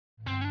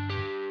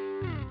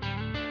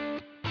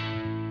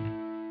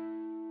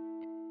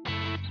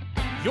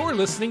You're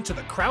listening to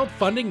the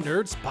Crowdfunding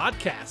Nerds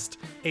Podcast,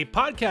 a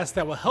podcast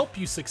that will help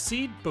you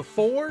succeed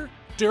before,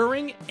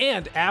 during,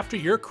 and after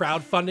your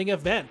crowdfunding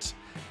event.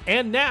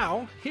 And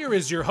now, here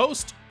is your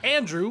host,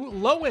 Andrew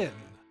Lowen.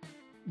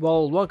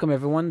 Well, welcome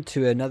everyone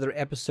to another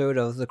episode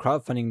of the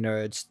Crowdfunding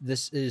Nerds.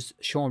 This is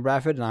Sean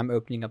Bradford, and I'm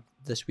opening up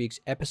this week's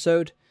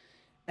episode.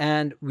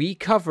 And we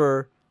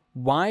cover,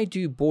 why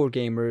do board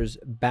gamers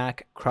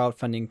back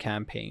crowdfunding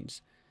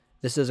campaigns?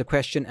 This is a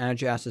question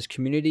Andrew asked his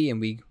community,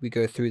 and we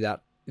go through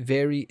that.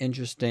 Very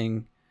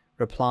interesting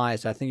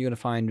replies I think you're going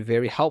to find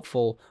very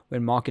helpful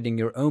when marketing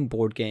your own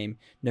board game,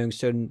 knowing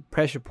certain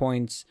pressure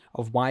points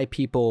of why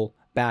people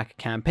back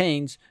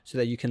campaigns so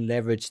that you can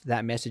leverage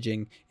that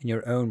messaging in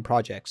your own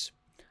projects.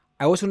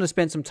 I also want to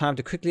spend some time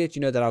to quickly let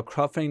you know that our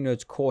Crowdfunding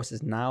Nerds course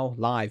is now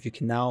live. You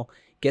can now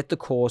get the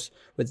course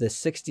with a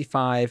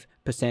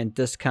 65%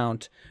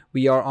 discount.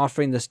 We are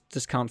offering this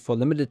discount for a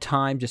limited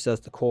time just as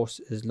the course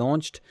is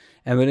launched,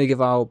 and we're going to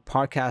give our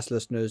podcast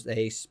listeners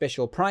a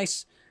special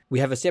price. We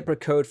have a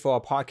separate code for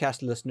our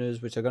podcast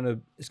listeners, which is going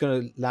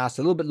to last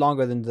a little bit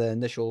longer than the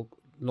initial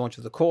launch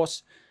of the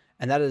course,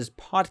 and that is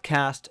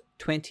podcast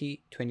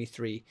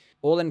 2023,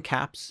 all in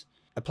caps.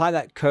 Apply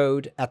that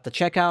code at the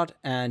checkout,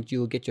 and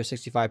you'll get your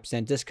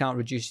 65% discount,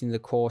 reducing the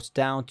course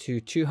down to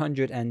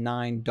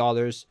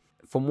 $209.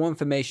 For more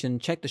information,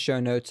 check the show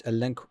notes. A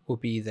link will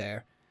be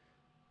there.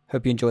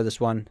 Hope you enjoy this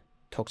one.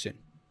 Talk soon.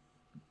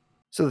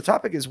 So the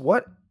topic is,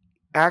 what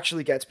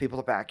actually gets people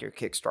to back your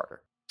Kickstarter?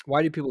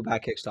 Why do people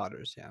back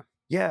Kickstarters?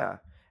 Yeah.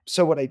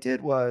 So what I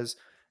did was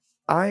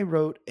I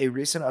wrote a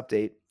recent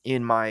update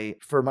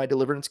for my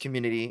Deliverance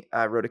community.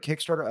 I wrote a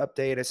Kickstarter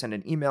update. I sent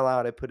an email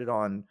out. I put it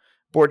on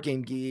Board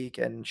Game Geek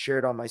and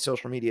shared on my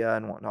social media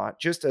and whatnot,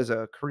 just as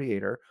a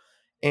creator.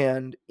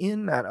 And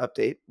in that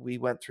update, we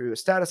went through a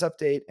status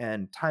update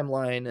and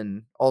timeline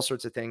and all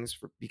sorts of things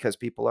because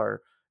people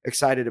are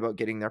excited about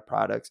getting their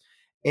products.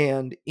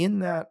 And in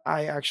that,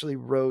 I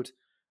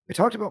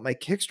talked about my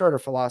Kickstarter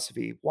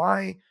philosophy,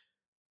 why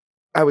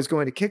I was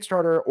going to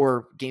Kickstarter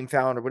or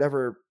GameFound or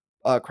whatever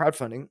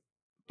crowdfunding,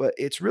 but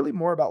it's really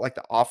more about like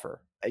the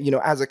offer.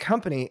 As a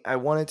company, I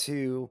wanted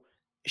to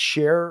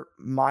share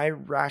my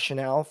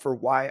rationale for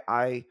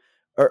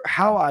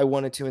how I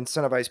wanted to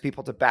incentivize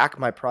people to back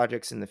my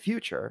projects in the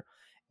future.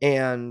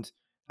 And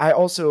I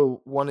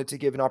also wanted to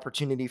give an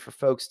opportunity for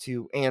folks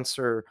to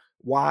answer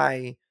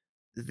why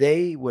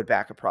they would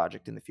back a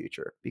project in the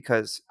future,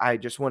 because I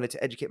just wanted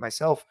to educate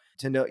myself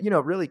to know,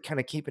 really kind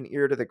of keep an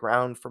ear to the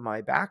ground for my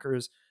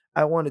backers.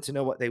 I wanted to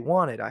know what they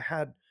wanted. I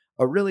had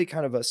a really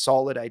kind of a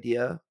solid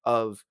idea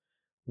of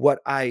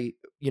what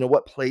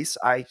place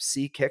I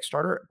see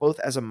Kickstarter, both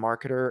as a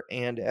marketer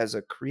and as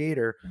a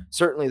creator.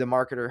 Certainly the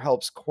marketer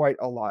helps quite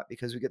a lot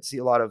because we get to see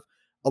a lot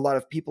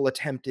of people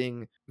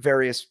attempting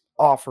various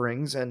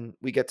offerings, and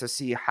we get to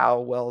see how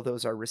well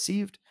those are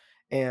received.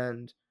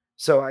 And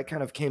so I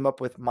kind of came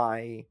up with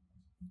my,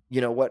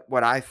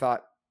 what I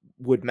thought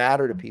would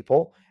matter to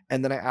people.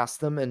 And then I asked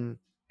them and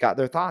got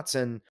their thoughts.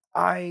 And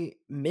I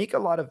make a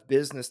lot of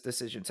business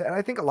decisions. And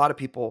I think a lot of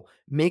people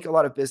make a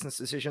lot of business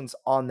decisions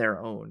on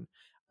their own.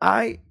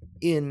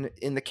 In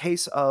the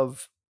case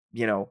of,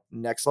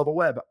 Next Level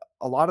Web,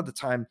 a lot of the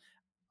time,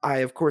 I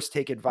of course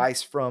take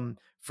advice from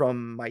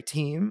my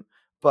team,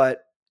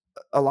 but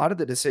a lot of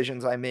the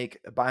decisions I make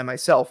by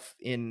myself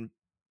in,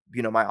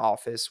 my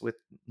office with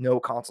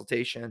no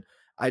consultation.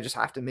 I just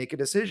have to make a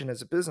decision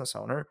as a business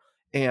owner.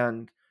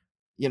 And,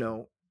 you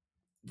know,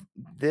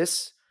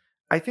 this,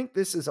 I think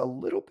this is a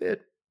little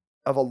bit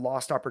of a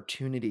lost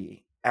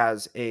opportunity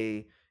as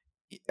a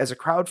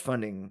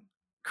crowdfunding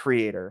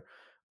creator.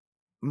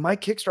 My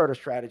Kickstarter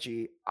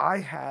strategy, I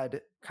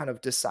had kind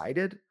of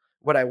decided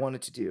what I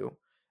wanted to do.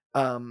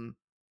 Um,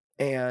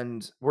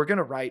 and we're going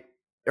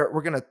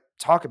to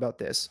talk about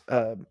this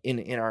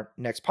in our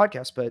next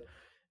podcast. But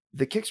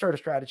the Kickstarter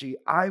strategy,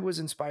 I was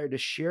inspired to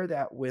share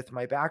that with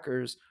my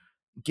backers,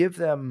 give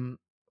them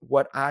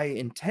what I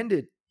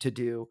intended to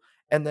do,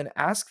 and then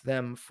ask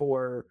them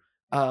for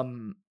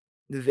um,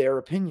 their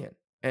opinion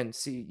and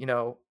see,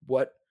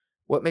 what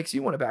makes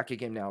you want to back a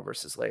game now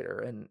versus later.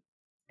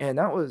 And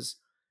that was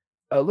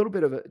a little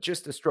bit of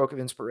just a stroke of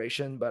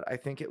inspiration, but I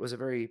think it was a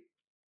very,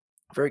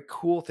 very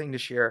cool thing to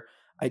share.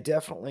 I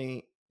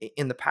definitely,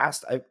 in the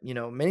past,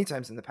 many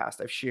times in the past,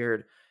 I've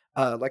shared,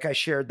 like I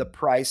shared the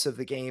price of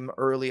the game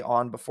early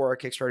on before our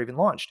Kickstarter even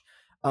launched.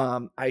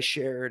 I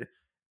shared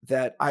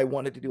that I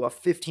wanted to do a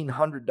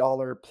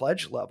 $1,500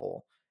 pledge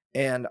level,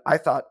 and I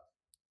thought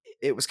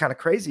it was kind of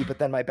crazy. But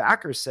then my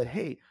backers said,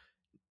 "Hey,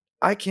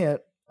 I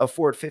can't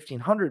afford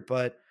 1,500,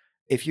 but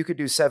if you could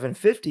do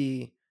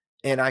 750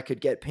 and I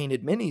could get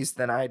painted minis,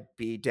 then I'd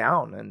be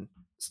down."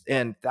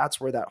 And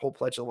that's where that whole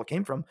pledge level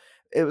came from.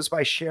 It was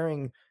by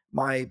sharing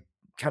my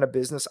kind of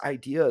business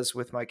ideas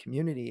with my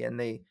community, and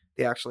they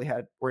actually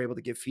were able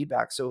to give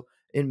feedback. So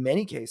in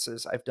many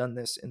cases, I've done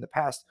this in the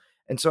past.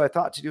 And so I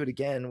thought to do it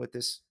again with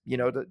this,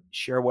 to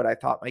share what I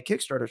thought my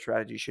Kickstarter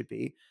strategy should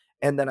be.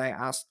 And then I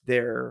asked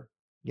their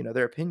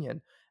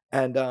opinion.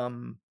 And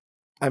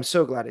I'm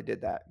so glad I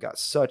did that. Got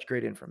such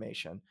great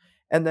information.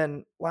 And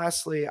then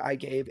lastly, I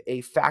gave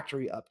a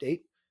factory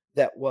update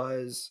that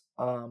was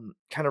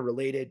kind of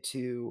related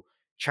to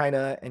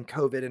China and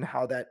COVID and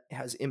how that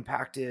has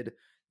impacted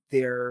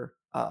their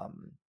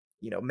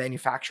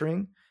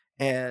manufacturing.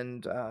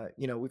 And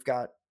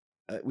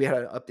we had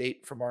an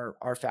update from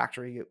our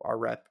factory. Our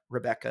rep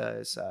Rebecca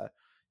is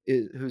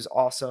who's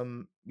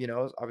awesome.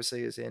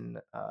 Obviously is in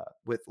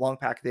with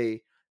Longpack.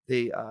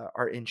 They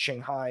are in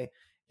Shanghai,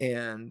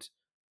 and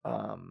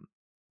um,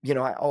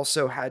 I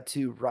also had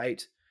to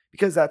write,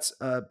 because that's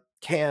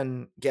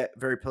can get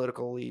very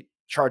politically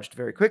charged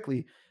very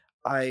quickly.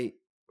 I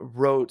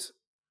wrote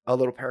a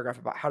little paragraph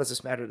about how does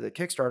this matter to the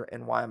Kickstarter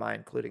and why am I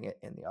including it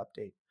in the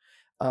update.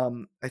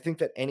 I think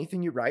that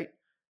anything you write,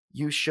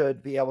 you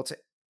should be able to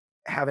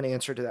have an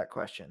answer to that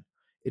question.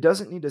 It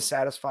doesn't need to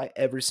satisfy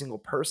every single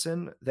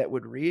person that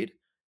would read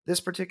this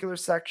particular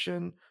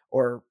section,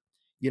 or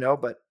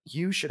but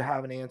you should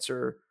have an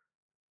answer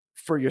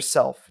for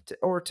yourself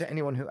or to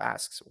anyone who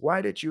asks,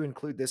 why did you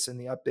include this in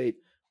the update?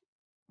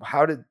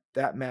 How did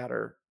that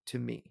matter to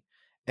me?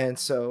 And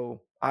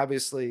so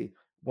obviously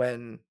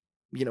when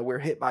we're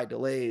hit by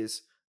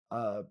delays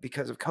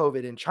because of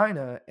COVID in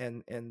China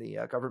and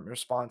the government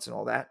response and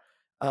all that,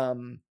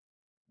 um,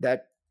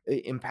 that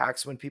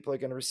impacts when people are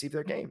going to receive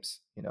their games,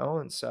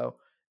 and so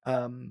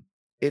um,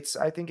 it's,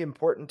 I think,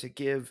 important to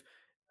give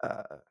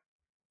uh,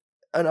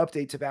 an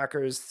update to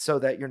backers so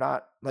that you're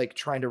not like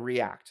trying to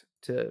react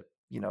to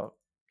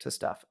to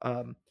stuff.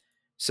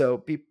 So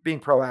being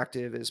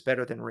proactive is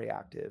better than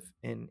reactive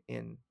in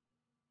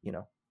you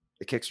know,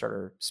 the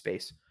Kickstarter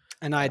space.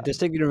 And I Um,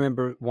 distinctly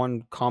remember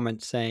one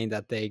comment saying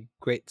that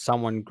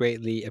someone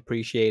greatly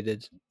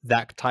appreciated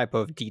that type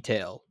of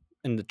detail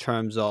in the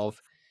terms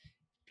of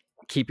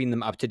keeping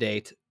them up to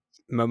date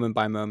moment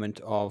by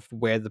moment of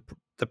where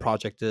the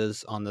project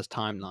is on this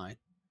timeline.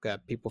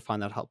 That people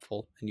find that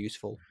helpful and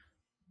useful.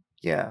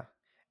 yeah,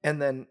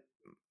 and then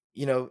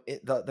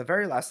the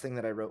very last thing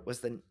that I wrote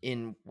was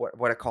in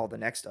what I call the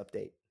next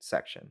update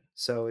section.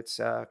 So it's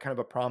kind of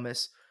a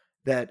promise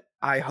that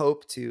I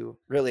hope to,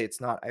 really,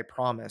 it's not I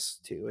promise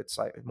to, it's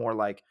like more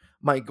like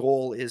my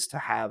goal is to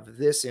have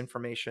this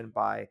information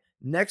by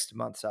next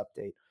month's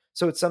update.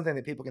 So it's something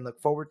that people can look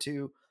forward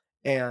to.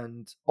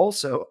 And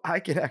also I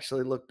can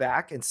actually look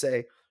back and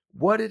say,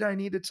 what did I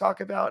need to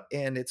talk about?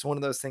 And it's one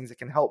of those things that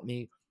can help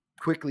me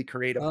quickly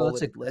create a Oh,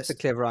 bulleted that's a list.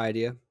 clever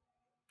idea.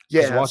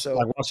 Because Yeah. So,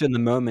 once you're in the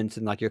moment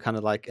and like you're kind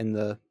of like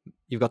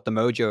you've got the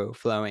mojo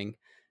flowing,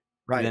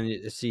 right. then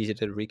it's easy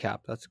to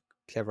recap. That's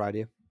a clever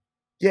idea.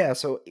 Yeah,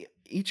 so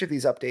each of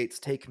these updates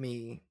take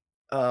me,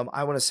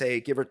 I want to say,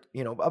 give or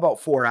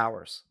about 4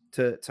 hours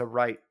to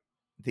write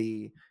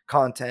the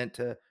content,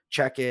 to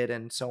check it,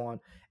 and so on.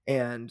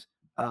 And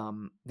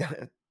um,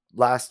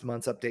 last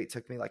month's update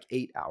took me like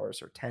 8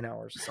 hours or 10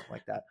 hours or something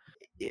like that.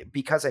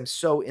 Because I'm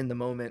so in the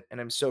moment and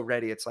I'm so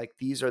ready. It's like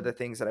these are the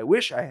things that I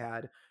wish I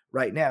had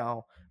right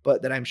now,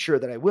 but that I'm sure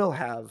that I will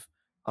have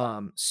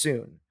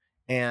soon.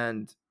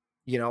 And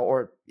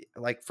or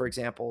like for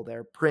example,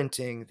 they're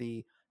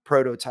printing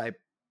prototype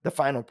the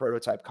final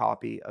prototype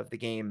copy of the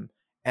game,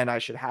 and I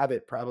should have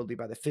it probably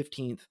by the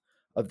 15th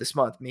of this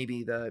month,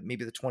 maybe the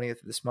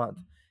 20th of this month.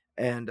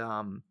 And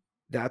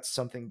that's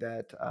something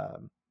that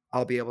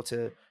I'll be able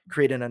to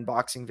create an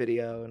unboxing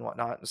video and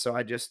whatnot. And so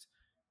I just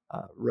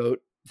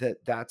wrote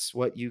that that's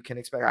what you can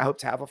expect. I hope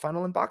to have a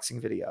final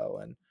unboxing video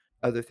and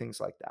other things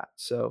like that.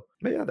 So,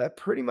 but yeah, that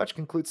pretty much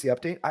concludes the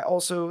update. I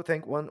also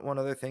think one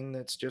other thing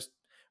that's just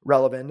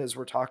relevant as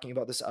we're talking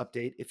about this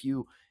update. If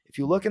you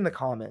look in the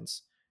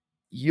comments,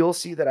 you'll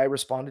see that I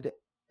responded to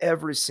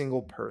every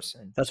single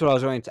person. That's what I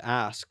was going to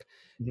ask.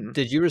 Mhm.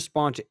 Did you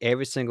respond to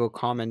every single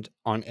comment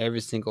on every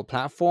single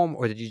platform,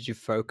 or did you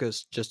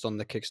focus just on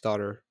the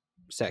Kickstarter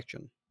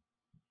section?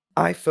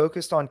 I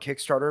focused on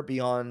Kickstarter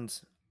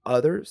beyond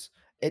others.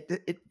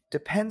 It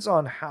depends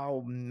on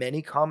how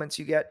many comments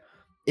you get.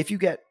 If you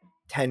get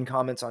 10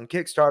 comments on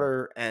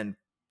Kickstarter and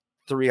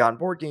 3 on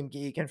Board Game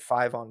Geek and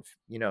 5 on,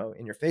 in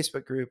your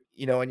Facebook group,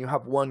 and you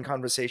have one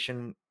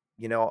conversation,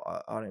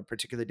 on a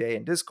particular day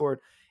in Discord,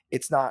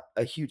 it's not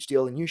a huge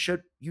deal, and you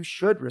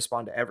should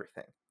respond to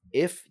everything.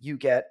 If you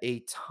get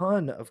a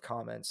ton of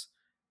comments,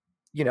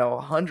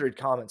 100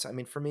 comments. I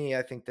mean, for me,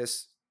 I think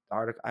this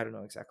article, I don't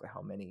know exactly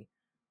how many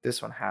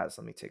this one has.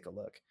 Let me take a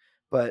look.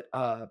 But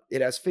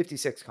it has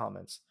 56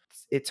 comments.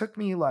 It took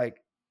me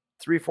like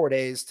 3 or 4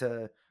 days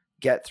to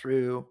get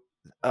through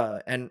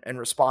and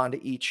respond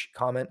to each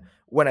comment.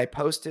 When I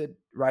posted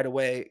right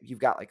away, you've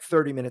got like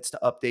 30 minutes to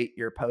update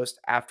your post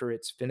after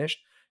it's finished.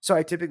 So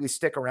I typically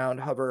stick around,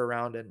 hover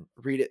around, and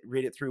read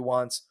it through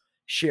once,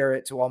 share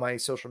it to all my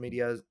social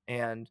medias,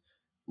 and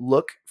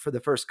look for the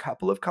first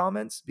couple of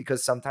comments,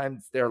 because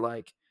sometimes they're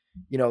like,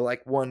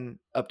 like one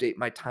update,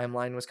 my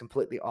timeline was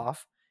completely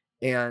off.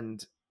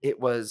 And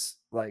it was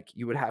like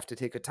you would have to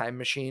take a time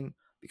machine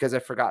because I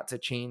forgot to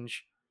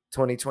change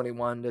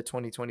 2021 to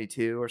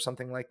 2022 or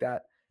something like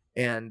that.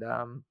 And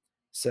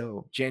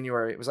so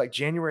January, it was like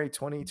January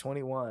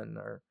 2021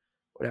 or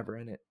whatever.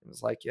 And it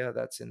was like, yeah,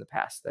 that's in the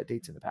past. That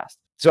date's in the past.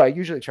 So I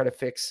usually try to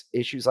fix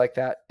issues like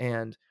that.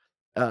 And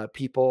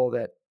people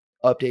that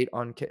update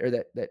on or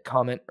that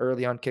comment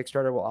early on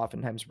Kickstarter will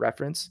oftentimes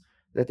reference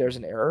that there's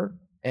an error.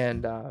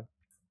 And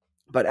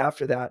but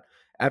after that,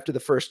 after the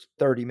first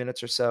 30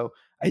 minutes or so,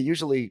 I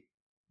usually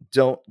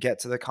don't get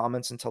to the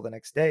comments until the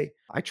next day.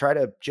 I try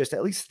to just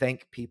at least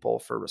thank people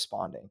for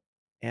responding.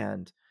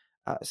 And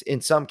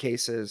in some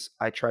cases,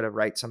 I try to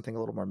write something a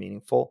little more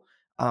meaningful.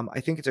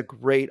 I think it's a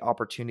great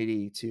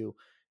opportunity to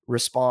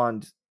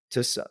respond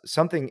to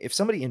something. If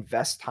somebody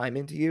invests time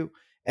into you,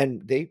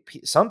 and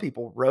some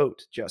people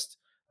wrote just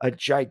a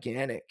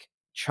gigantic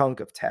chunk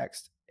of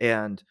text,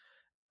 and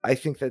I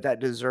think that that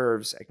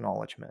deserves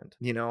acknowledgement,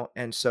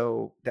 and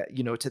so that,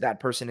 to that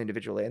person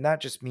individually, and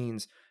that just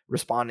means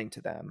responding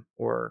to them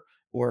or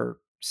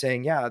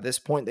saying, yeah, this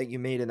point that you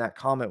made in that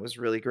comment was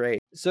really great.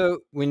 So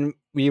when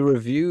we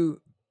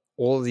review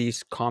all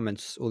these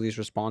comments, all these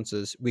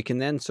responses, we can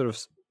then sort of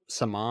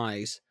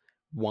surmise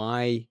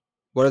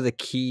what are the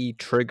key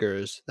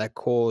triggers that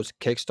cause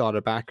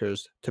Kickstarter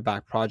backers to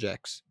back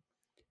projects.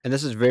 And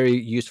this is very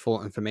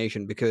useful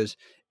information because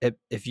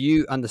if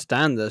you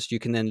understand this, you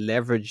can then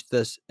leverage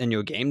this in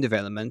your game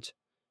development,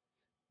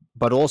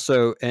 but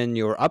also in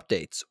your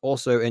updates,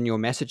 also in your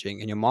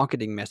messaging, in your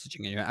marketing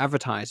messaging, in your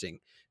advertising.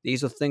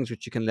 These are things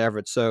which you can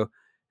leverage. So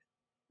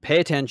pay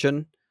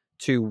attention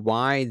to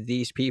why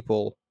these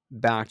people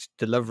backed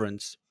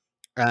Deliverance,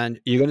 and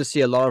you're going to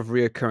see a lot of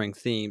reoccurring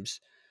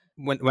themes.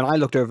 When I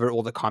looked over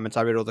all the comments,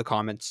 I read all the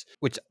comments,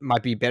 which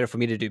might be better for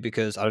me to do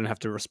because I don't have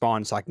to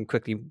respond, so I can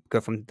quickly go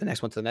from the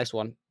next one to the next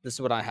one. This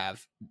is what I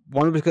have.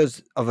 One,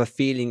 because of a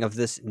feeling of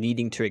this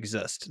needing to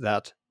exist,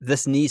 that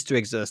this needs to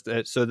exist.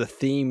 So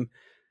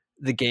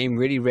the game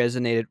really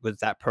resonated with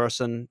that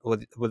person or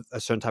with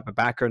a certain type of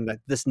background, that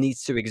this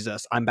needs to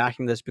exist. I'm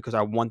backing this because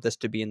I want this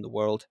to be in the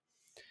world,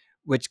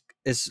 which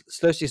is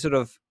closely sort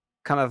of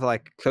kind of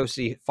like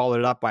closely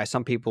followed up by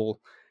some people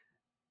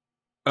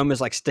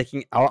almost like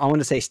I want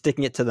to say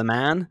sticking it to the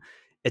man.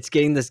 It's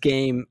getting this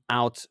game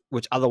out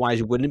which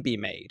otherwise wouldn't be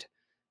made.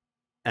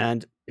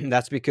 And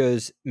that's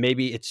because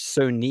maybe it's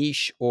so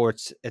niche, or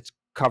it's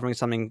covering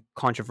something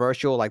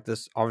controversial like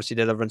this. Obviously,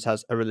 Deliverance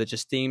has a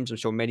religious themes. I'm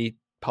sure many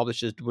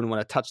publishers wouldn't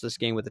want to touch this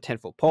game with a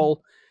 10-foot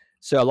pole.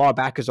 So a lot of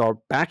backers are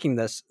backing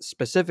this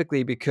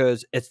specifically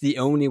because it's the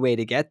only way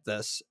to get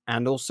this,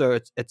 and also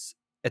it's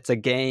a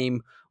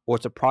game or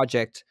it's a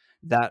project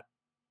that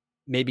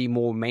maybe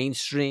more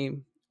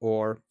mainstream,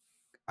 or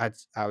I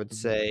would Mhm.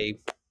 say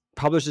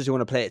publishers who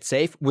want to play it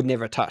safe would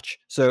never touch.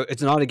 So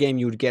it's not a game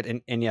you would get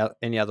in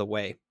any other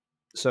way.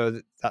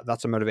 So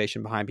that's a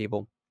motivation behind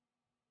people.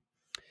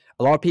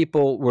 A lot of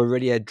people were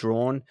really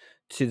drawn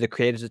to the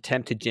creators'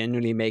 attempt to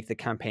genuinely make the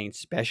campaign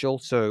special.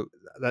 So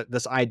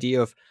this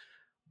idea of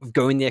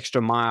going the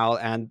extra mile,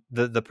 and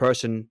the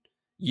person,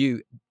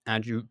 you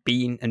Andrew,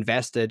 being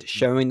invested,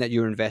 showing that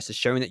you're invested,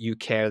 showing that you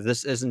care.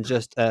 This isn't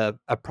just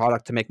a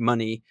product to make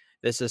money.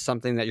 This is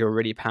something that you're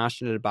really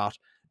passionate about.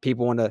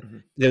 People want to.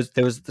 Mhm.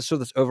 There was this sort of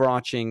this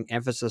overarching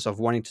emphasis of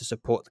wanting to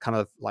support kind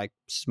of like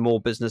small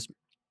business,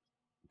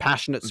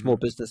 passionate small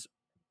Mhm. business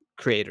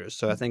creators.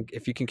 So I think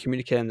if you can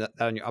communicate that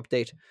on your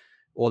update,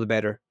 all the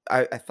better.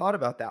 I thought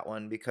about that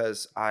one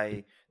because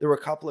there were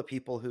a couple of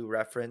people who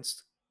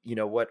referenced,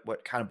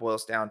 what kind of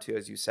boils down to,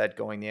 as you said,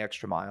 going the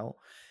extra mile.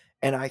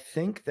 And I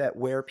think that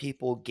where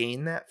people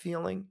gain that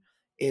feeling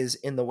is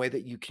in the way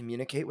that you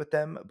communicate with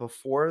them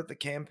before the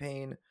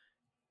campaign,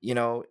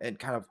 and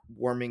kind of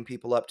warming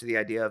people up to the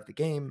idea of the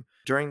game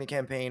during the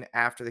campaign,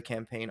 after the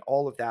campaign,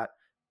 all of that.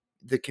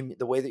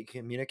 The way that you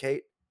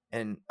communicate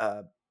and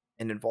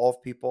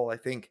involve people, I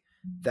think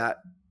that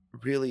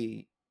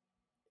really,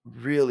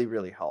 really,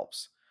 really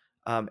helps.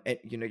 And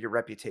your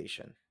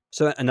reputation.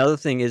 So another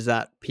thing is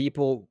that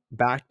people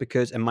back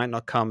because it might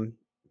not come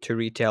to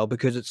retail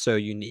because it's so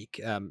unique.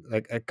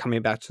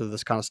 Coming back to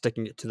this kind of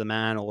sticking it to the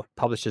man, or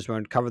publishers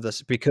won't cover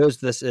this because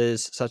this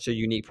is such a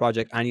unique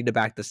project. I need to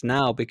back this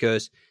now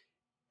because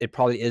it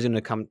probably isn't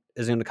going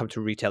to come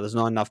to retail. There's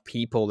not enough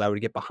people that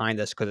would get behind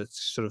this because it's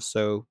sort of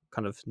so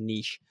kind of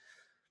niche.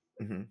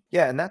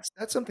 Yeah, and that's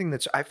something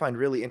that I find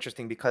really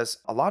interesting because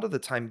a lot of the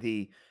time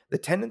the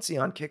tendency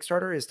on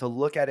Kickstarter is to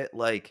look at it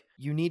like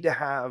you need to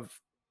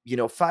have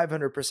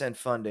 500%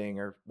 funding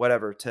or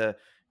whatever to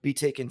be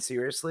taken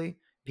seriously.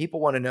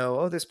 People want to know,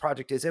 oh, this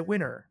project is a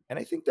winner, and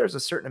I think there's a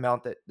certain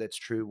amount that's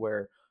true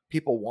where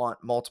people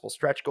want multiple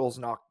stretch goals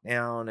knocked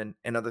down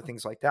and other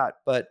things like that.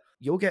 But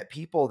you'll get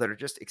people that are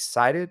just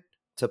excited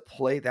to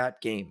play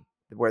that game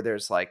where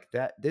there's like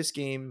that this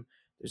game.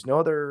 There's no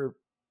other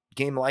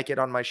game like it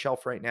on my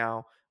shelf right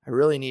now. I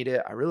really need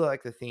it. I really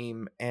like the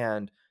theme,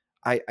 and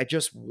I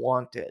just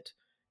want it.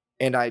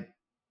 And and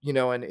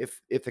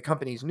if the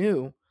company's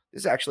new,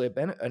 this is actually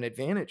an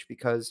advantage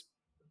because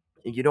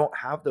you don't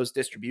have those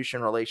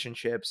distribution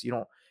relationships. You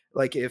don't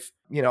like if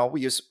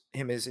we use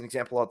him as an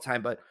example all the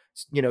time, but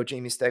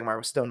Jamie Stegmaier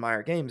with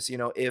Stonemaier Games.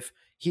 If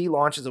he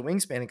launches a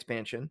Wingspan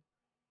expansion,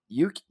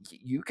 you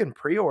can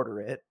pre-order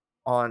it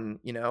on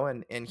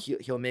and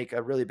he'll make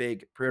a really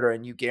big pre-order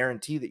and you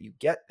guarantee that you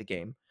get the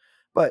game.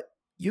 But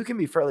you can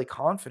be fairly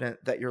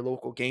confident that your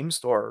local game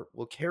store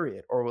will carry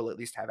it or will at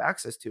least have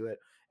access to it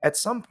at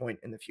some point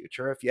in the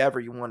future if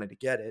you wanted to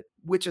get it,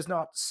 which is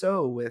not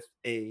so with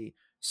a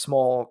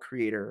small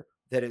creator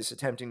that is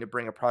attempting to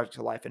bring a project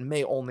to life and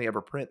may only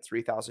ever print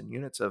 3,000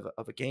 units of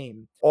a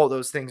game. All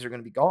those things are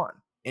going to be gone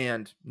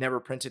and never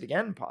printed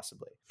again,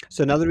 possibly.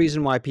 So another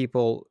reason why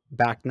people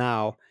back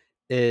now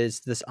is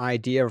this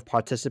idea of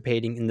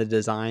participating in the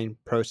design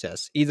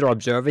process, either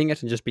observing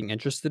it and just being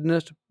interested in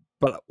it,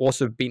 but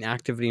also being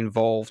actively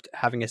involved,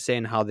 having a say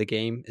in how the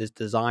game is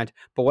designed.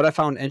 But what I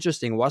found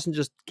interesting wasn't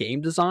just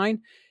game design,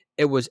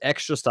 it was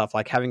extra stuff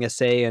like having a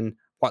say in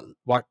what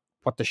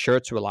the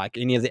shirts were like,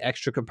 any of the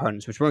extra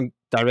components, which weren't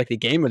directly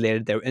game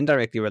related, they were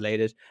indirectly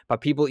related,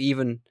 but people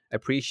even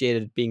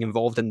appreciated being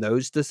involved in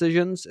those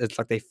decisions. It's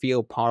like they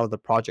feel part of the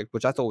project,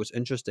 which I thought was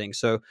interesting.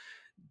 So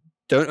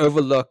don't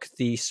overlook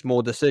the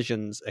small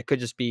decisions. It could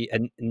just be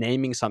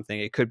naming something.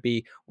 It could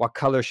be, what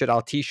color should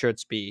our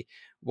t-shirts be?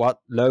 What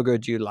logo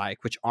do you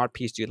like? Which art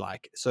piece do you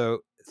like? So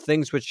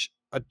things which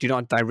do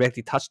not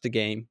directly touch the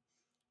game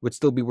would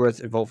still be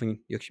worth involving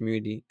your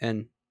community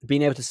and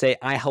being able to say,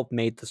 I helped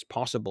made this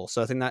possible.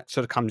 So I think that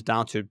sort of comes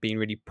down to being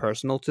really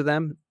personal to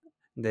them,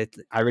 that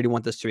I really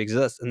want this to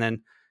exist. And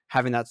then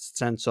having that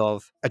sense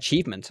of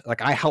achievement,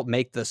 like I helped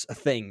make this a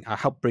thing, I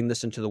helped bring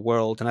this into the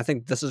world. And I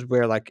think this is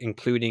where like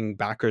including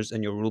backers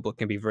in your rulebook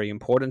can be very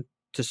important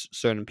to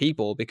certain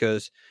people,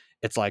 because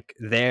it's like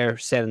they're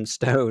set in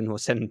stone or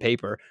set in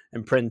paper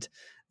and print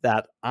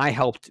that I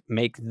helped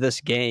make this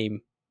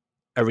game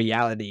a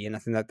reality. And I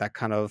think that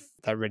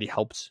that really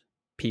helps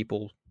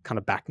people kind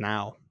of back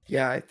now.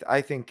 Yeah,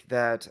 I think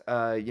that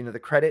the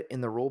credit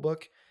in the rule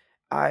book,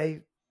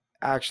 I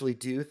actually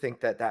do think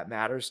that that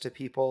matters to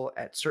people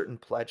at certain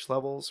pledge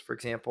levels. For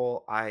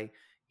example, I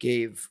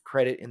gave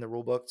credit in the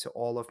rule book to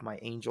all of my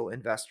angel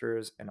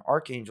investors and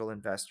archangel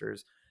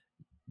investors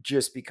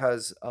just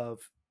because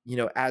of,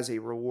 as a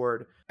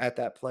reward at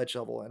that pledge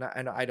level.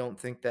 And I don't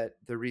think that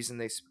the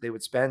reason they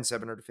would spend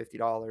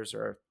 $750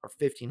 or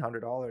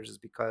 $1,500 is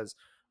because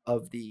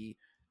of the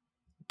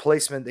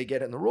placement they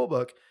get in the rule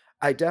book.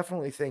 I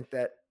definitely think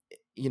that,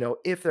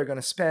 if they're going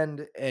to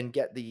spend and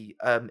get the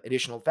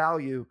additional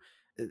value,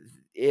 uh,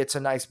 it's a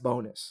nice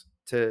bonus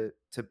to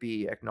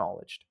be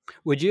acknowledged.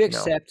 Would you You know,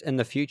 accept in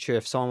the future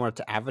if someone wanted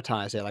to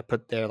advertise it, like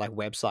put their like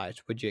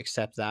website? Would you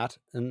accept that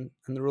in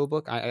the rule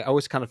book? I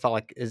always kind of felt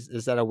like,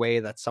 is that a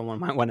way that someone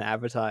might want to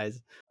advertise?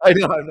 I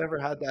know I've never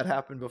had that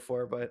happen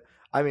before, but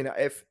I mean,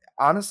 if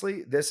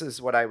honestly, this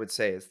is what I would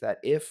say is that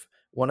if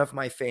one of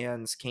my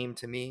fans came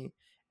to me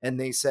and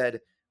they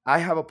said, I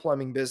have a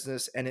plumbing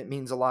business and it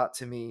means a lot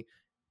to me,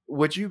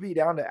 would you be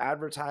down to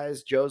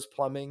advertise Joe's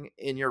Plumbing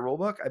in your rule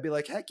book? I'd be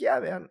like, heck yeah,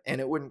 man. And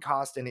it wouldn't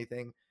cost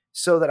anything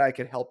so that I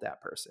could help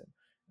that person.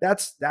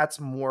 That's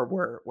more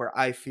where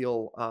I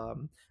feel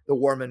the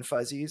warm and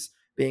fuzzies,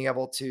 being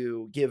able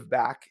to give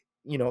back,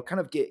 kind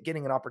of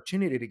getting an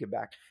opportunity to give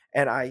back.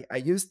 And I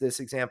used this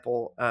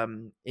example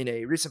in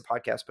a recent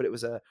podcast, but it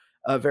was a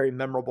very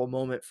memorable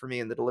moment for me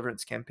in the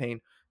Deliverance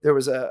campaign. There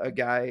was a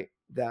guy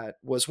that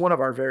was one of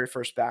our very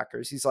first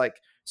backers. He's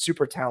like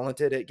super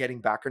talented at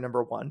getting backer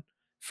number one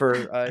for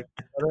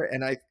Kickstarter,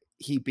 and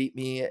he beat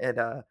me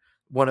at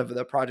one of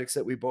the projects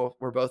that we both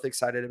were both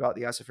excited about,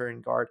 the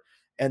Isofarian Guard.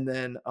 And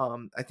then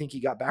I think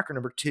he got backer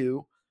number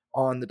two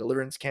on the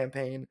Deliverance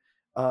campaign.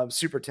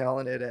 Super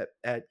talented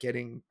at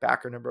getting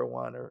backer number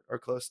one or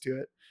close to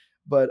it.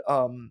 But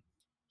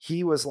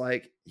he was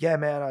like, "Yeah,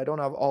 man, I don't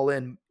have all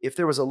in. If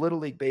there was a little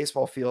league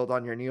baseball field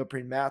on your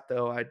neoprene mat,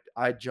 though,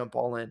 I'd jump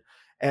all in."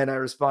 And I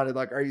responded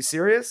like, "Are you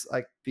serious?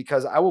 Like,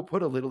 because I will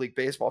put a little league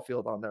baseball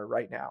field on there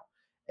right now."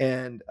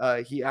 And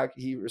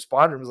he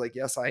responded and was like,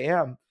 "Yes, I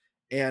am."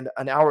 And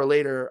an hour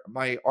later,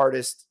 my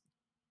artist,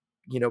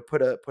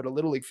 put a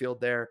little league field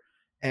there,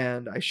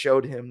 and I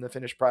showed him the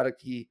finished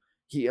product. He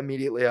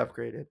immediately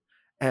upgraded,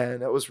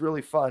 and it was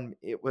really fun.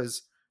 It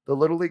was the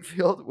little league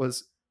field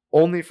was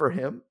only for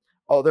him,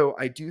 although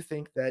I do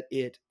think that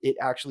it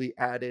actually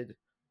added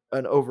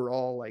an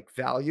overall like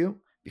value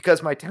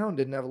because my town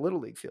didn't have a little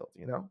league field.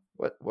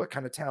 What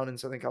kind of town in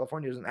Southern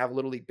California doesn't have a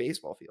little league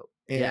baseball field?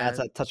 Yeah, adds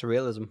And that touch of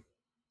realism.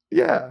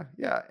 yeah,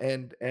 yeah,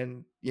 and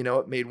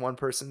it made one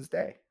person's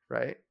day,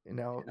 right?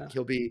 Yeah.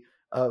 He'll be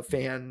a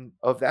fan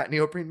of that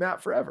neoprene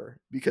mat forever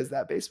because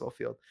that baseball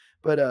field.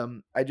 But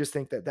I just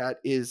think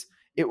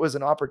it was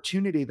an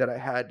opportunity that I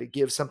had to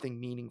give something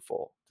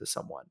meaningful to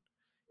someone.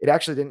 It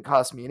actually didn't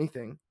cost me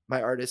anything.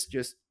 My artist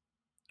just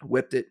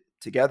whipped it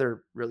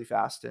together really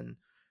fast and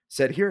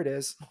said, "Here it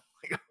is."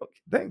 Like, "Okay,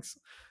 thanks."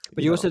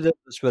 But You you know, also did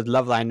this with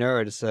Love Thy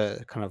Nerd. It's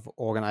a kind of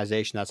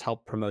organization that's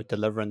helped promote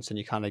Deliverance, and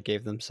you kind of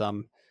gave them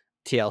some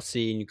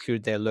TLC and you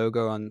included their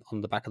logo on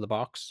the back of the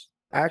box.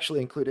 I actually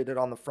included it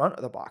on the front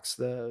of the box,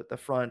 the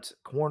front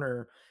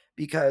corner,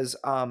 because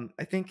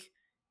I think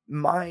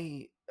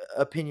my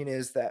opinion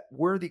is that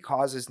worthy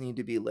causes need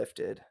to be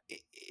lifted.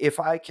 If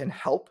I can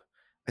help,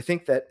 I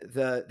think that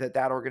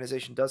that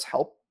organization does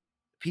help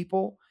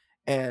people,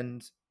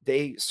 and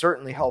they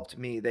certainly helped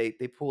me. They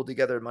pulled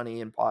together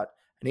money and bought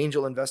an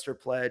angel investor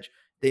pledge.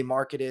 They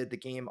marketed the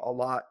game a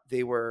lot.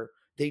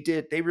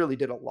 they really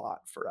did a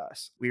lot for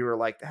us. We were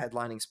like the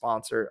headlining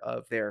sponsor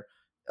of their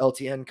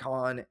LTN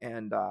con,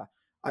 and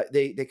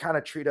they kind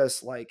of treat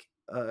us like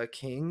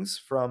kings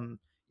from,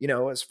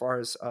 as far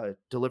as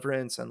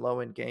deliverance and low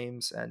end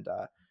games, and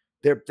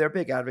they're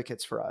big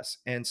advocates for us.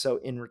 And so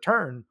in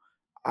return,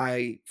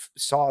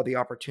 saw the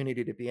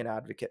opportunity to be an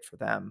advocate for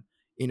them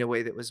in a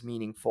way that was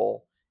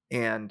meaningful,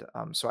 and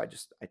so I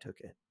took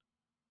it.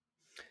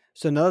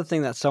 So another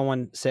thing that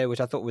someone said,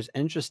 which I thought was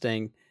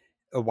interesting,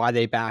 why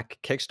they back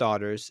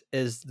Kickstarters,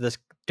 is this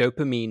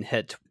dopamine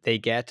hit they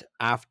get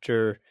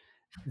after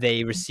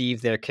they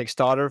receive their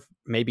Kickstarter,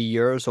 maybe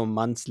years or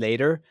months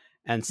later,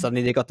 and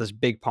suddenly they got this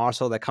big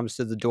parcel that comes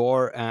to the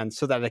door, and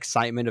so that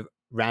excitement of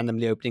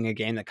randomly opening a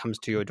game that comes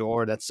to your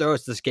door, that's so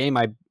it's this game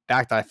I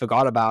backed that I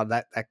forgot about,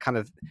 that kind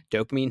of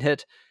dopamine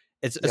hit.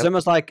 It's Yep.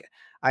 almost like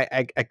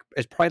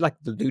it's probably like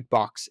the loot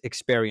box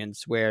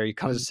experience where you're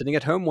kind of Mhm. just sitting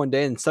at home one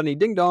day and suddenly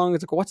ding dong,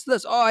 it's like, what's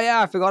this? Oh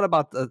yeah, I forgot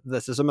about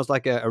this. It's almost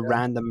like a Yeah.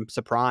 random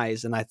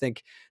surprise, and I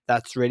think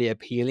that's really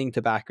appealing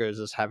to backers,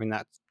 is having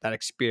that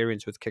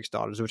experience with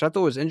Kickstarters, which I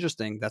thought was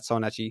interesting that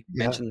someone actually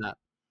Yeah. mentioned that.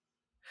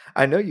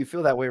 I know you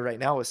feel that way right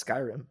now with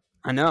Skyrim.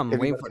 I know, I'm Have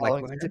you waiting been for it, like,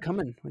 following when's it Skyrim?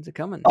 coming? When's it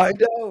coming? I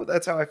know,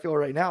 that's how I feel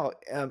right now.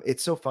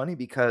 It's so funny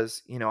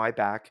because, I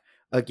back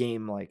a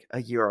game like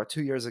a year or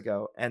 2 years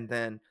ago, and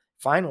then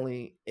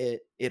finally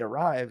it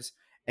arrives,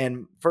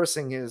 and first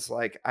thing is,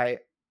 like, I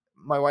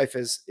my wife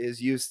is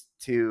used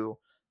to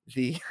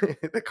the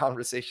the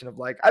conversation of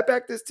like, "I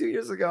backed this 2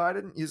 years ago, I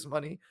didn't use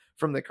money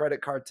from the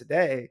credit card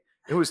today.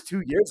 It was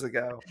 2 years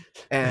ago."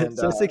 And,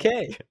 So it's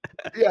okay.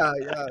 yeah,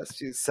 yeah,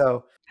 she's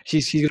so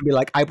She's gonna be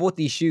like, I bought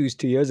these shoes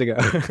 2 years ago.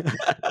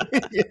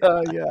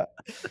 yeah, yeah.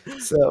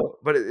 So,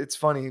 but it's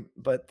funny,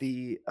 but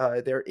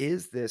there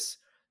is this,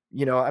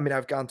 I mean,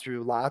 I've gone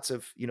through lots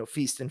of,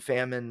 feast and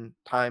famine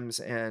times,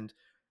 and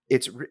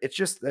it's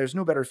just there's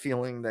no better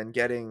feeling than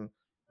getting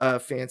a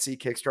fancy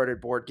Kickstarter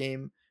board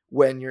game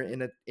when you're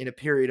in a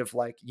period of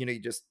like, you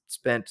just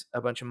spent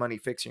a bunch of money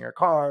fixing your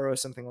car or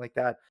something like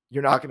that.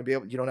 You're not going to be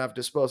able, you don't have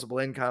disposable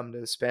income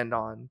to spend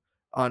on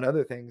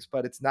other things,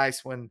 but it's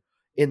nice when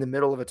in the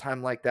middle of a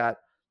time like that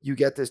you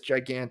get this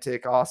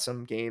gigantic,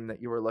 awesome game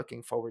that you were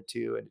looking forward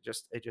to, and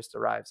it just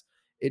arrives.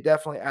 It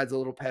definitely adds a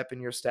little pep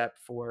in your step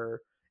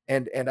for,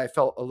 and I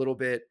felt a little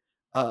bit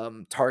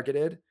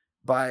targeted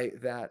by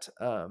that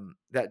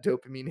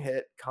dopamine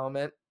hit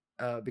comment,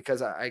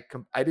 because I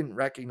didn't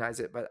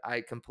recognize it, but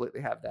I completely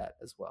have that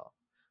as well.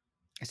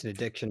 It's an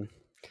addiction.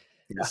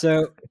 Yeah.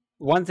 So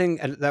one thing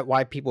that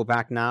why people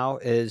back now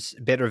is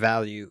better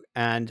value,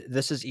 and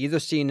this is either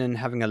seen in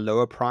having a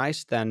lower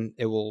price than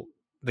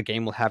the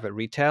game will have at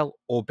retail,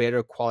 or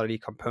better quality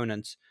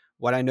components.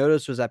 What I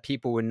noticed was that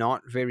people were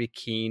not very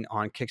keen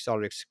on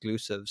Kickstarter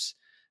exclusives.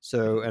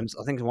 So, Mhm. and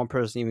I think one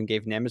person even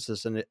gave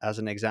Nemesis as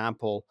an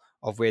example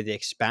of where the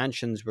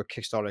expansions were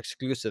Kickstarter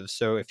exclusives.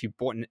 So if you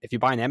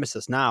buy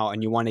Nemesis now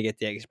and you want to get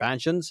the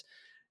expansions,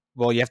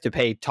 well, you have to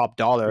pay top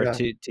dollar Yeah,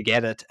 to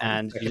get it, on the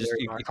and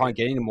secondary you can't market.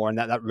 get any more, and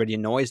that really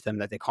annoys them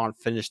that they can't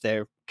finish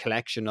their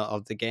collection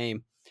of the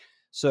game.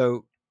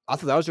 So I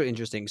thought that was really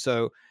interesting.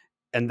 So,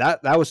 and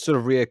that was sort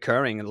of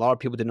reoccurring, and a lot of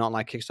people did not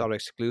like Kickstarter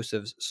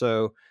exclusives.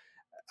 So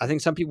I think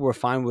some people were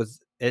fine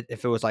with it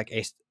if it was like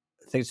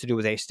things to do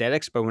with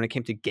aesthetics, but when it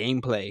came to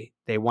gameplay,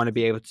 they want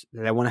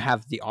to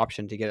have the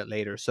option to get it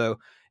later. So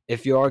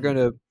if you are going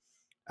Mhm.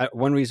 to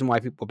one reason why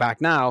people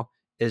back now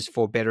is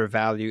for better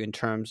value in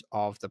terms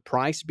of the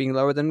price being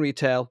lower than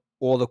retail,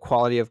 or the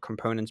quality of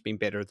components being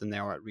better than they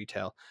are at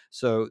retail.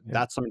 So Yeah.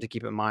 that's something to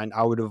keep in mind.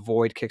 I would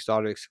avoid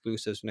Kickstarter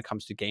exclusives when it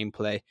comes to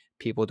gameplay.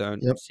 People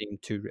don't Yep. seem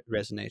to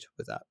resonate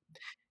with that.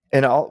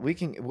 And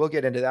we'll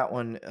get into that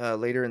one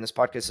later in this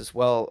podcast as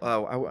well.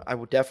 I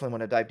would definitely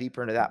want to dive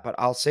deeper into that, but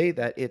I'll say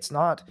that it's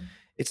not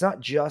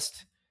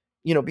just,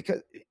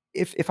 because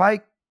if I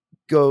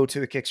go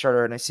to a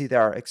Kickstarter and I see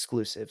there are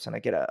exclusives and I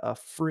get a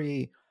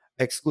free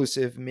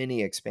exclusive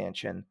mini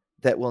expansion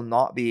that will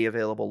not be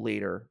available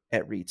later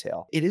at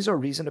retail, it is a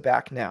reason to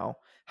back now.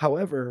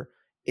 However,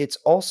 it's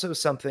also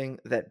something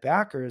that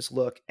backers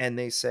look and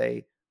they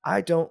say,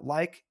 I don't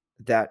like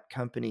that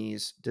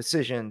company's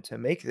decision to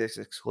make this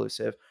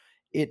exclusive.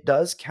 It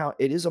does count.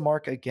 It is a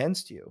mark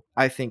against you,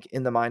 I think,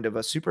 in the mind of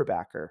a super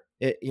backer,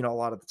 a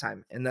lot of the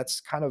time. And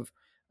that's kind of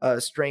a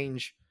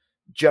strange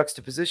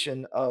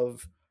juxtaposition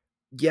of,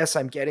 yes,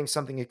 I'm getting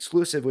something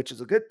exclusive, which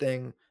is a good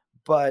thing,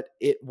 but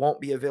it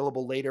won't be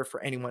available later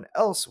for anyone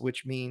else,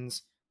 which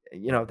means,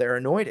 they're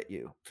annoyed at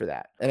you for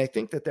that. And I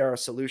think that there are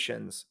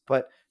solutions,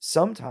 but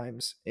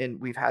sometimes,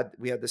 and we had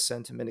this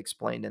sentiment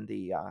explained in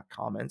the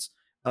comments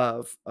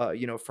of,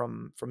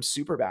 from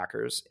super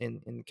backers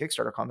in the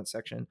Kickstarter comment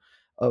section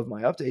of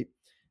my update.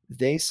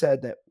 They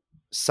said that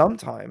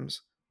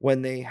sometimes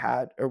when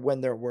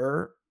there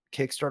were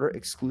Kickstarter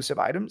exclusive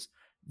items,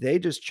 they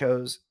just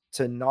chose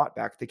to not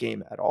back the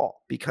game at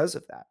all because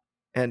of that.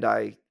 And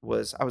I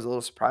was a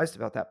little surprised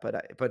about that,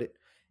 but it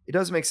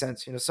does make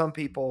sense. Some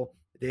people,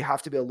 they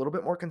have to be a little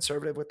bit more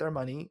conservative with their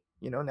money.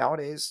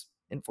 Nowadays,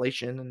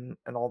 inflation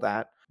and all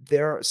that.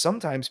 There are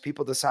sometimes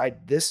people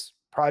decide this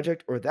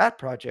project or that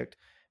project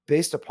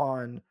based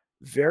upon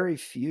very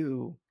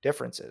few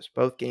differences.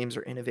 Both games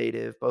are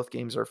innovative, both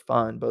games are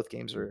fun, both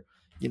games are,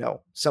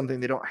 something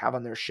they don't have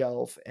on their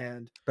shelf.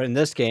 And But in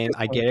this at game, this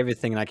I point, get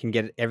everything, and I can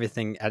get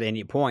everything at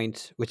any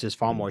point, which is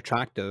far mhm, more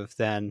attractive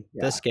than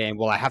yeah. this game.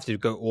 Well, I have to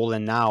go all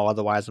in now,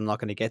 otherwise I'm not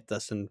going to get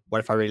this. And what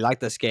if I really like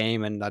this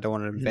game and I don't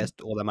want to Mhm.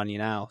 invest all the money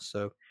now?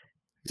 So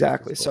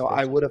Exactly. that's what So I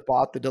forces would it. have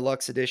bought the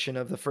deluxe edition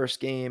of the first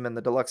game and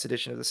the deluxe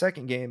edition of the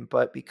second game,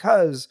 but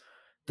because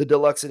the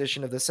deluxe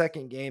edition of the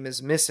second game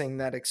is missing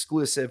that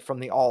exclusive from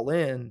the all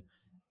in,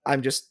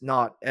 I'm just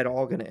not at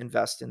all going to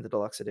invest in the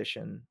deluxe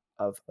edition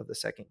of the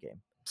second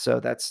game. So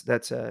that's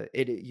a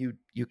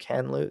you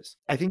can lose.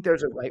 I think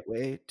there's a right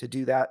way to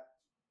do that.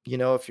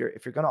 If you're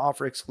going to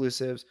offer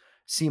exclusives,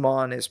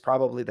 CMON is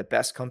probably the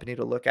best company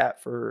to look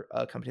at for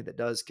a company that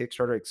does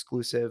Kickstarter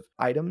exclusive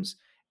items.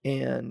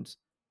 And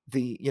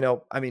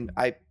I mean,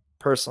 I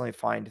personally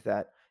find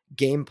that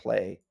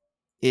gameplay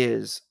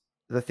is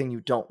the thing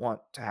you don't want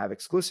to have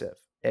exclusive.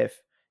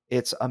 If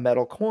it's a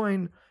metal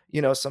coin,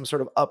 some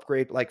sort of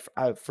upgrade, like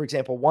for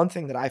example, one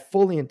thing that I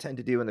fully intend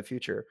to do in the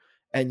future,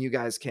 and you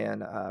guys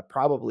can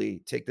probably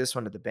take this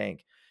one to the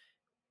bank.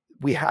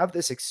 We have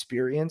this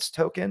experience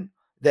token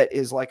that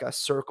is like a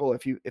circle.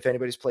 If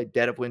anybody's played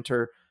Dead of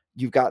Winter,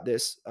 you've got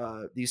these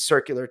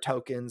circular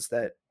tokens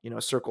that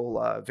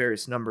circle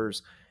various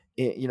numbers,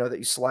 that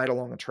you slide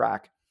along a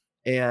track.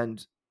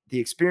 And the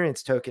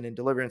experience token in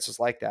Deliverance is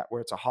like that,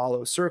 where it's a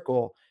hollow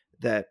circle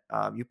that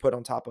you put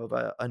on top of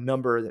a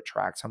number that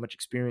tracks how much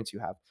experience you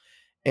have.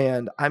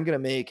 And I'm going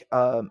to make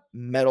a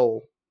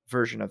metal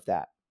version of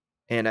that,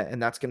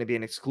 and that's going to be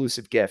an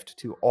exclusive gift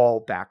to all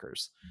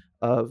backers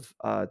of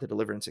the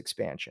Deliverance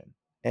expansion.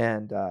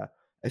 And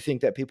I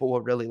think that people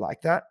will really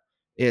like that.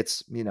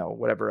 It's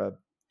whatever, a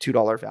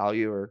 $2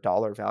 value or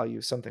dollar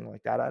value, something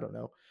like that. I don't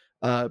know.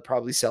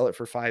 Probably sell it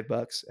for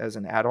 $5 as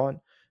an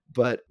add-on,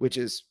 but which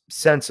is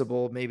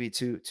sensible maybe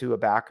to a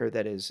backer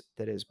that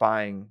is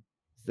buying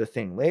the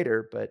thing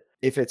later. But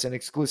if it's an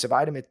exclusive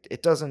item,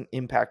 it doesn't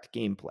impact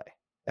gameplay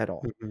at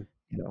all. Mhm.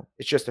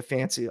 It's just a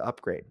fancy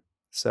upgrade.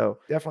 So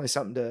definitely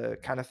something to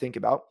kind of think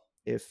about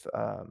if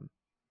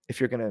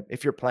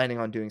you're planning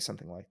on doing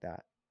something like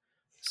that.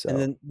 And So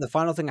then the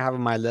final thing I have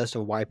on my list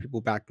of why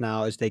people back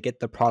now is they get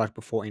the product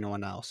before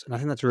anyone else. And I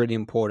think that's really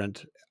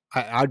important.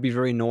 I'd be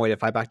very annoyed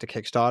if I backed a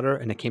Kickstarter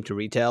and it came to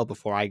retail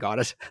before I got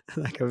it.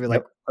 Like, I'd be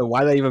like, yep. "Oh,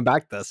 why did I even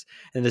back this?"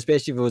 And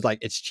especially if it was like,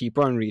 it's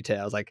cheaper on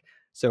retail. It's like,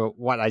 so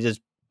what? I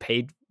just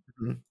paid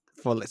Mhm.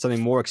 for like something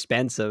more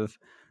expensive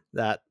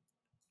that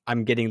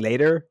I'm getting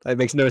later. That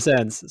makes no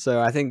sense. So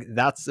I think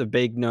that's a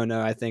big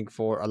no-no, I think,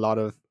 for a lot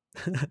of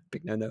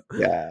big no-no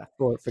Yeah.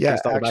 for Yeah,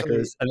 Kickstarter actually,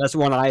 backers. And that's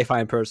one I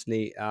find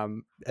personally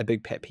a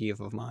big pet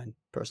peeve of mine,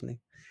 personally.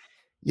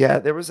 yeah,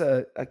 there was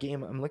a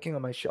game I'm looking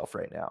on my shelf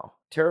right now.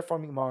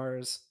 Terraforming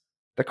Mars,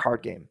 the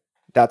card game.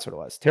 That's what it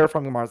was.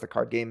 Terraforming Mars, the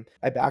card game.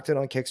 I backed it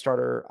on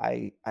Kickstarter.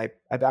 I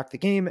backed the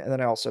game, and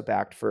then I also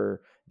backed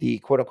for the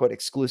quote unquote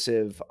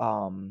exclusive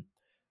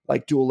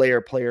like dual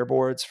layer player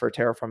boards for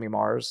Terraforming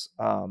Mars.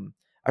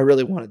 I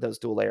really wanted those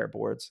dual layer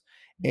boards.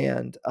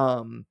 And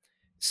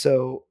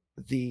so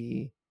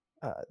the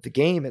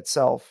game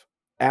itself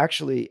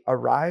actually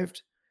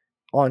arrived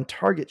on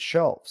Target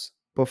shelves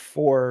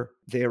before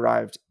they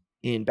arrived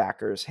in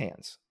backers'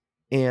 hands.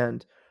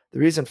 And the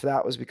reason for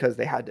that was because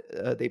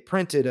they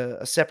printed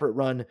a separate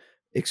run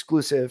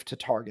exclusive to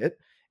Target,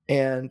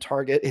 and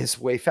Target is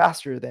way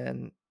faster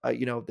than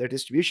their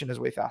distribution is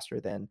way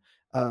faster than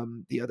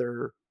the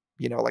other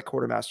like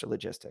Quartermaster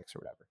Logistics or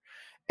whatever.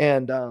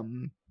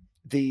 And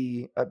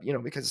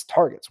because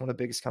Target's one of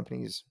the biggest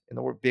companies in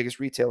the world, biggest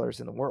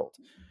retailers in the world,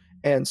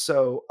 and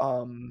so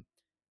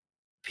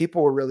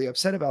people were really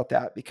upset about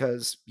that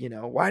because,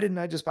 why didn't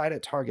I just buy it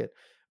at Target?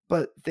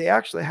 But they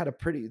actually had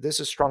this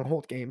is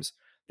Stronghold Games.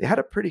 They had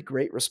a pretty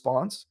great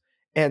response.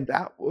 And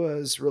that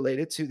was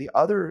related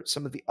to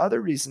some of the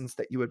other reasons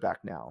that you would back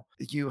now.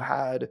 You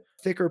had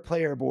thicker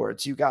player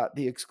boards, you got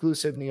the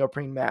exclusive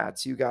neoprene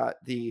mats, you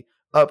got the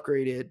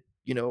upgraded,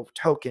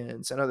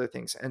 tokens and other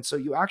things. And so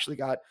you actually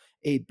got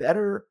a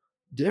better,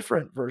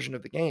 different version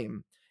of the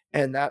game.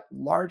 And that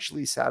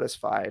largely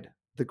satisfied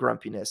the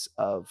grumpiness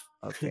of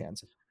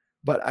fans.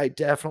 But I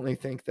definitely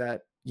think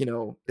that,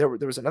 there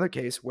was another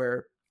case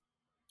where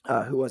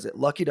who was it?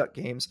 Lucky Duck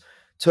Games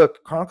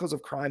took Chronicles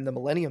of Crime, the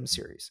Millennium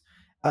series.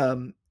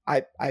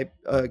 I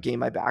a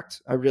game I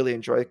backed. I really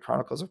enjoy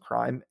Chronicles of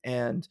Crime,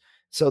 and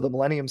so the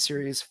Millennium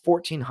series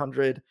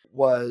 1400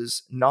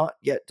 was not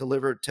yet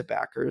delivered to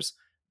backers,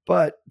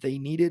 but they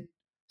needed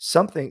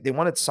something. They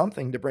wanted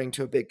something to bring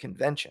to a big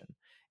convention,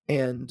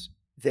 and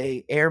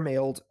they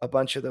airmailed a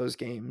bunch of those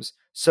games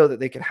so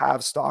that they could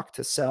have stock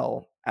to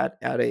sell at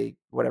a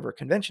whatever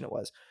convention it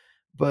was.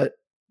 But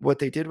what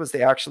they did was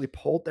they actually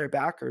polled their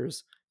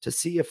backers to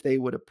see if they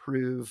would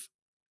approve,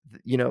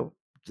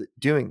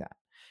 doing that.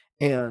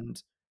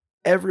 And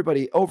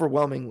everybody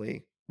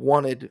overwhelmingly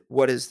wanted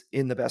what is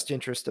in the best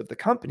interest of the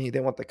company. They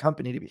want the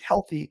company to be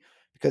healthy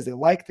because they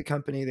like the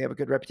company, they have a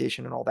good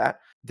reputation and all that.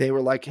 They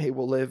were like, "Hey,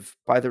 we'll live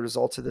by the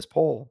results of this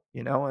poll,"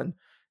 and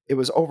it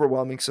was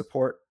overwhelming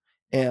support.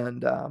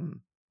 And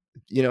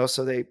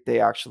so they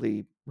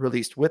actually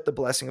released, with the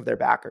blessing of their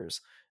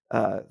backers,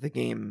 the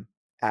game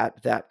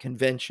at that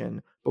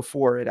convention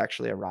before it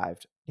actually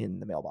arrived in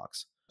the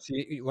mailbox. So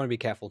you want to be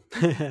careful.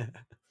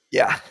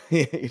 Yeah,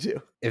 you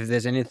do. If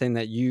there's anything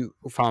that you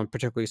found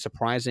particularly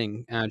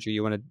surprising, Andrew,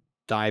 you want to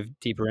dive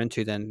deeper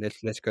into, then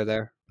let's go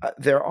there.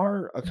 There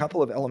are a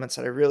couple of elements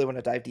that I really want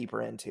to dive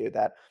deeper into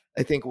that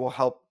I think will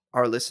help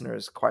our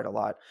listeners quite a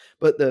lot.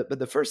 But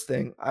the first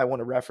thing I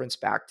want to reference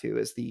back to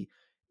is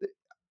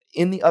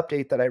in the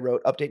update that I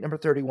wrote, update number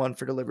 31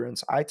 for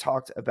Deliverance, I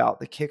talked about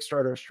the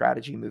Kickstarter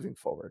strategy moving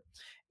forward.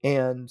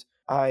 And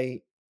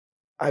I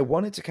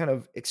wanted to kind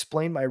of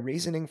explain my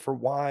reasoning for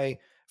why,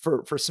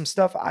 for some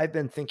stuff I've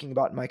been thinking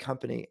about in my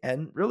company,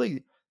 and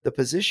really the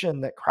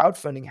position that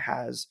crowdfunding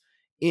has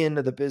in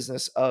the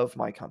business of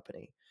my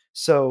company.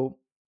 So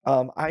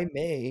I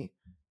may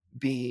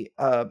be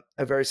a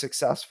very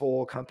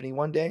successful company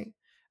one day.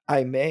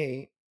 I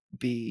may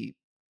be,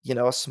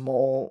 a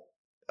small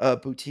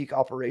boutique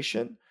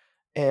operation,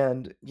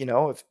 and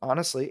if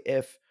honestly,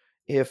 if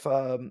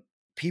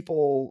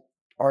people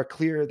are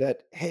clear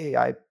that, hey,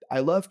 I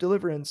love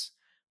Deliverance,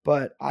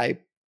 but I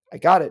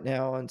got it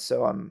now, and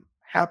so I'm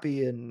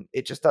happy, and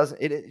it just doesn't.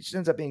 It just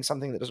ends up being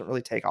something that doesn't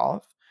really take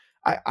off.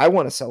 I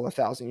want to sell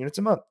 1,000 units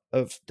a month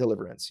of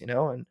Deliverance,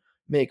 and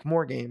make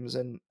more games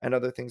and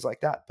other things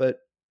like that. But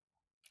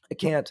I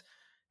can't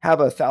have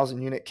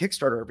 1,000 unit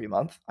Kickstarter every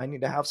month. I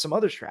need to have some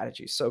other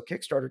strategies. So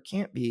Kickstarter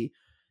can't be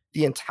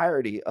the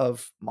entirety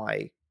of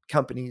my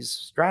company's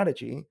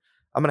strategy.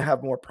 I'm going to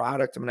have more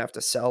product. I'm going to have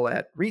to sell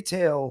at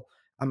retail.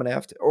 I'm going to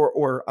have to,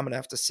 or I'm going to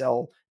have to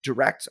sell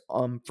direct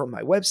from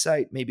my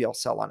website. Maybe I'll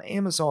sell on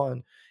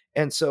Amazon.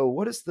 And so,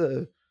 what is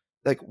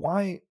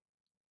why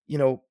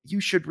you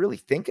should really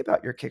think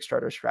about your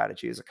Kickstarter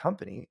strategy as a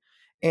company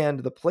and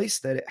the place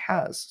that it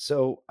has.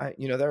 So,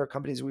 there are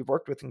companies we've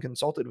worked with and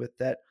consulted with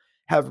that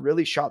have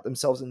really shot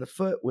themselves in the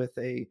foot with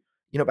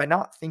by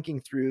not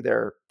thinking through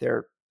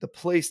the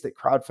place that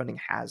crowdfunding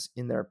has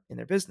in their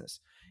business.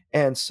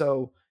 And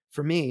so,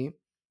 for me,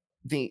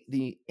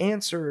 the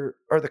answer,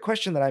 or the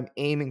question that I'm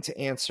aiming to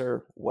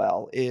answer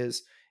well,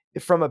 is,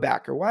 from a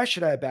backer, why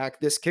should I back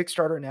this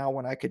Kickstarter now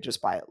when I could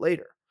just buy it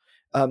later?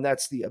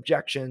 That's the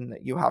objection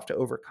that you have to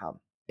overcome.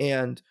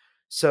 And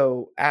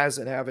so, as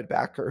an avid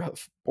backer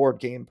of board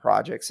game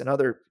projects and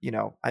other,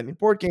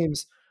 board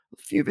games,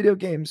 a few video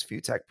games,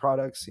 few tech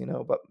products,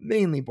 but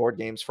mainly board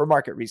games for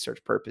market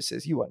research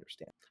purposes, you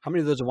understand. How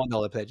many of those are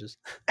 $1 pages?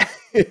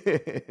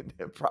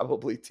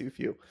 Probably too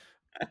few.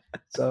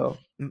 So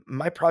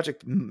my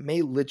project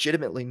may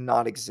legitimately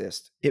not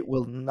exist. It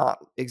will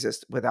not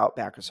exist without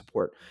backer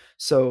support.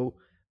 So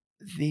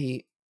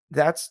the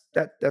that's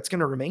going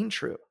to remain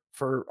true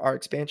for our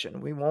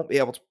expansion. We won't be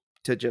able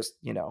to just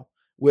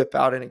whip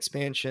out an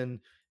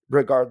expansion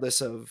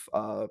regardless of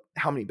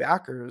how many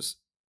backers,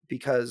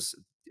 because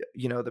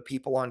the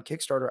people on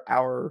Kickstarter,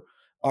 our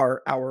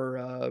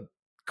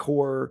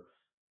core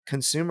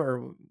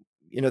consumer,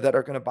 that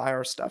are going to buy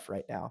our stuff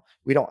right now.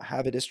 We don't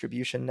have a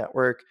distribution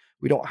network.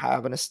 We don't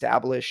have an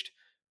established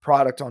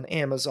product on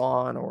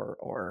Amazon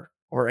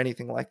or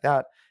anything like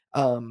that,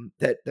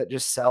 that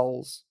just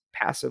sells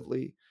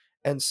passively.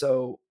 And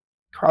so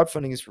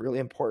crowdfunding is really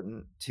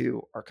important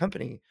to our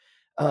company.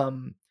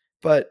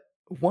 But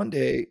one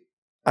day,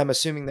 I'm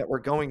assuming that we're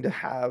going to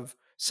have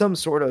some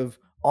sort of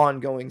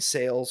ongoing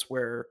sales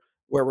where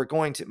we're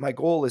going to, my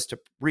goal is to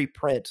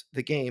reprint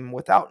the game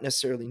without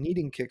necessarily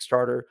needing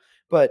Kickstarter,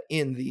 but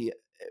in the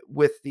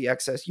with the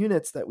excess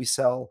units that we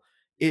sell,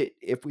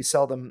 if we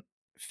sell them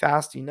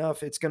fast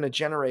enough, it's going to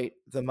generate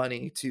the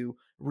money to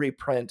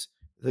reprint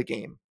the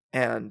game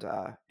and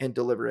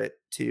deliver it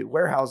to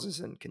warehouses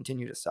and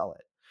continue to sell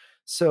it.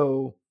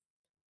 So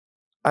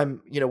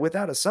I'm, with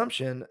that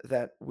assumption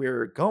that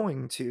we're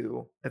going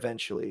to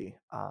eventually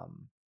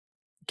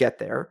get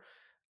there,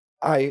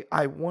 I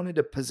wanted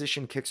to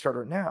position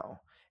Kickstarter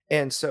now.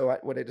 And so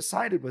what I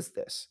decided was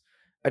this.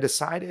 I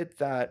decided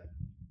that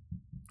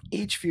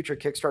each future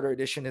Kickstarter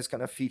edition is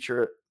going to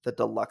feature the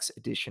deluxe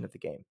edition of the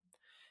game.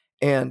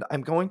 And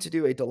I'm going to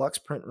do a deluxe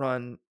print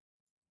run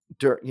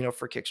for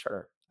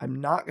Kickstarter.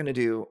 I'm not going to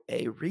do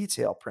a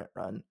retail print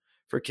run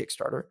for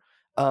Kickstarter.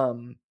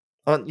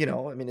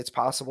 It's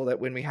possible that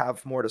when we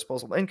have more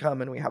disposable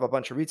income and we have a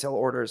bunch of retail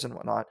orders and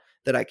whatnot,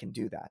 that I can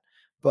do that.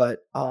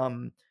 But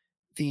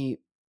the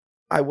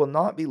I will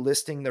not be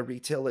listing the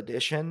retail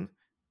edition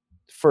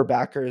for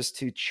backers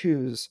to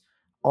choose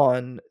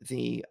on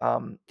the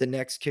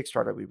next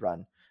Kickstarter we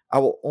run. I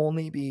will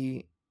only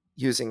be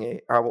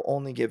I will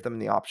only give them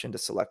the option to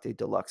select a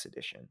deluxe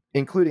edition,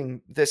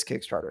 including this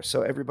Kickstarter.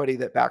 So everybody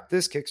that backed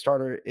this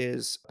Kickstarter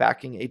is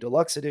backing a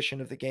deluxe edition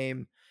of the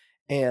game.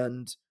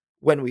 And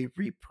when we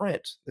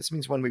reprint, this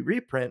means when we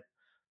reprint,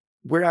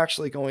 we're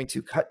actually going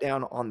to cut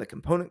down on the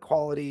component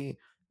quality,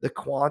 the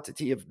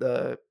quantity of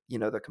the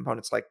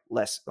components,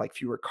 like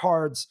fewer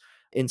cards.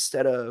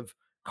 Instead of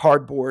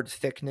cardboard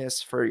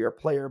thickness for your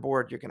player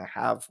board, you're going to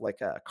have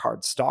like a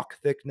card stock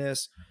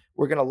thickness.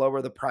 We're going to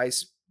lower the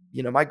price.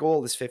 My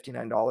goal is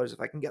 $59. If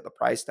I can get the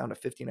price down to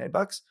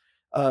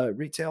 $59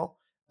 retail,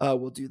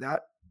 we'll do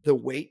that.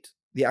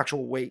 The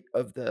actual weight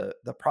of the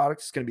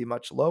product is going to be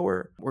much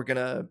lower. We're going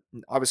to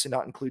obviously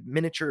not include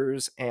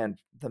miniatures and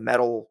the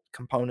metal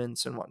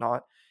components and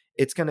whatnot.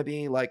 It's going to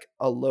be like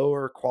a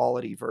lower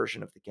quality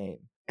version of the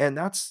game. And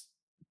that's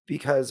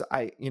because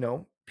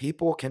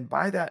people can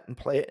buy that and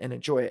play it and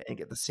enjoy it and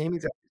get the same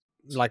exact.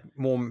 Like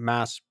more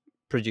mass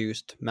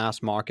produced,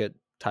 mass market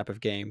type of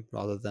game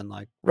rather than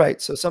like.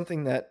 Right. So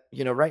something that,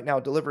 right now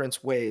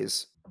Deliverance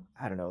weighs,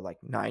 I don't know, like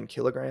 9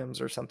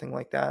 kilograms or something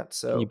like that.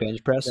 Can you So, bench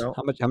you press? know,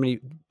 How many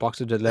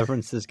box of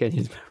deliverances can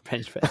you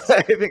bench press?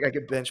 I think I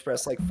could bench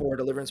press like 4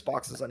 Deliverance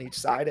boxes on each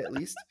side at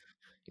least,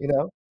 you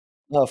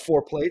know,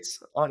 4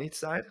 plates on each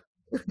side.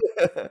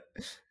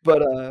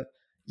 But,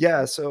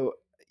 yeah, so,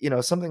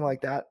 something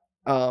like that.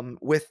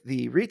 With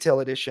the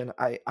retail edition,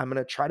 I'm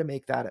gonna try to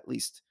make that at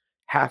least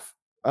half.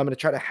 I'm gonna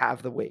try to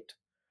halve the weight.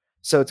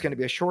 So it's gonna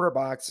be a shorter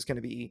box, it's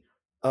gonna be,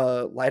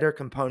 lighter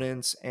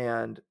components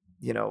and,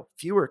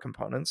 fewer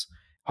components.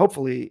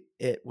 Hopefully,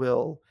 it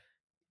will,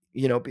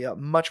 be a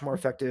much more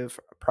effective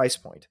price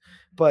point.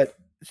 But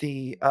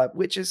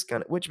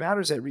which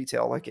matters at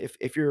retail. Like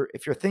if your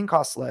thing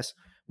costs less,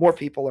 more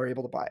people are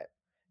able to buy it,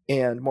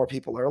 and more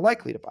people are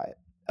likely to buy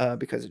it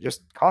because it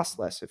just costs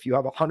less. If you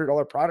have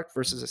 $100 product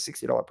versus a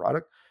 $60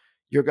 product,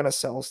 you're going to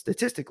sell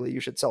statistically. You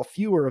should sell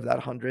fewer of that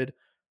 100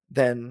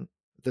 than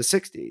the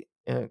 60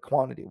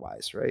 quantity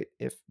wise, right?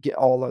 If get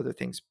all other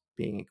things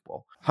being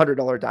equal,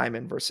 $100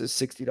 diamond versus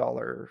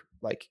 $60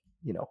 like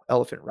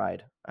elephant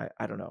ride.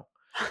 I don't know.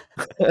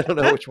 I don't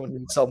know which one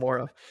you'd sell more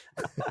of.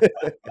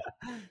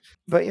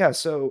 But yeah,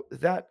 so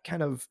that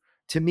kind of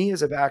to me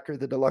as a backer,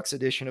 the deluxe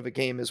edition of a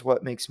game is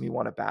what makes me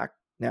want to back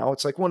now.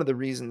 It's like one of the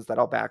reasons that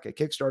I'll back a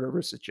Kickstarter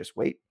versus just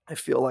wait. I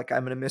feel like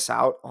I'm going to miss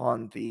out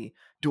on the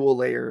dual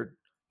layered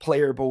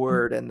player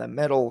board and the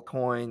metal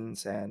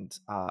coins and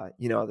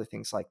other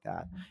things like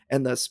that,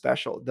 and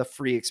the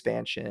free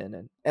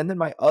expansion, and then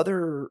my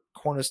other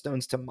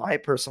cornerstones to my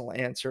personal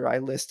answer I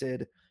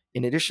listed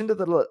in addition to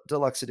the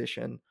deluxe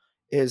edition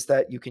is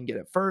that you can get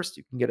it first,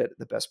 you can get it at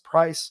the best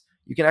price,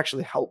 you can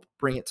actually help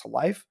bring it to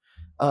life.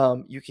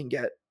 You can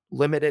get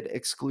limited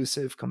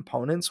exclusive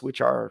components, which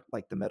are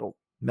like the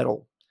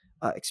metal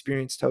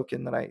experience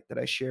token that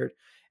I shared,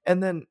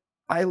 and then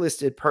I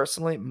listed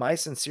personally my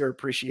sincere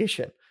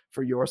appreciation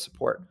for your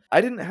support.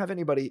 I didn't have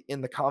anybody in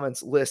the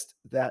comments list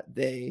that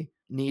they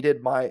needed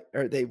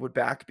or they would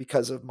back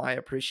because of my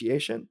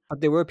appreciation.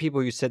 But there were people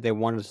who said they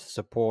wanted to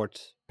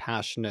support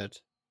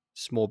passionate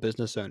small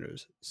business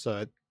owners.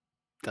 So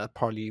that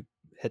probably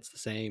hits the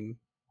same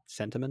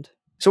sentiment.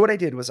 So what I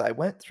did was I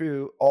went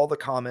through all the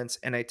comments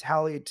and I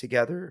tallied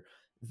together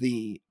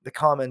the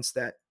comments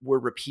that were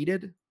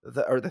repeated,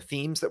 or the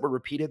themes that were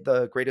repeated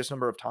the greatest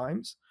number of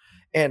times,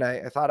 and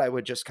I thought I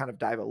would just kind of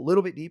dive a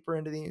little bit deeper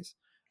into these.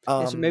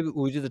 Yeah, so Um, maybe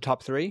we'll do the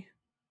top three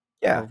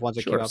yeah, of ones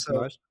that came sure. up the So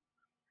most.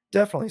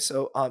 definitely.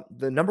 So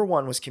the number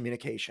one was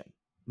communication.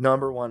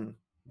 Number one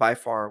by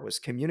far was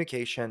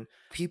communication.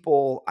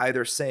 People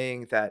either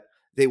saying that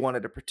they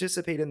wanted to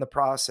participate in the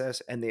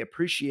process and they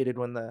appreciated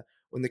when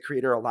the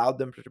creator allowed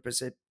them to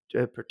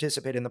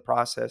participate in the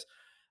process.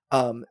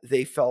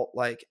 They felt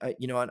like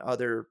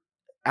another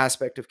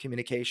aspect of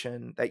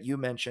communication that you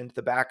mentioned,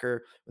 when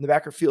the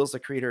backer feels the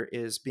creator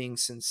is being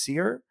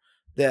sincere,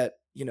 that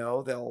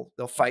they'll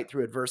fight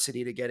through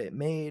adversity to get it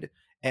made,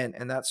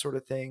 and that sort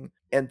of thing.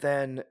 And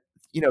then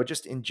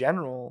just in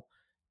general,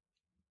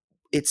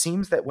 it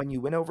seems that when you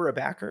win over a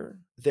backer,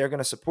 they're going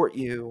to support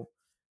you,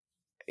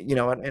 in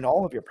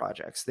all of your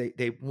projects.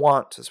 They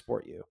want to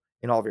support you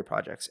in all of your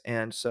projects.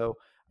 And so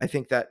I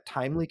think that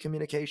timely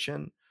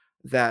communication,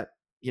 that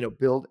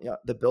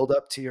the build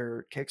up to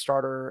your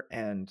Kickstarter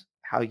and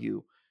how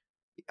you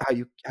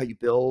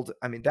build,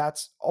 I mean,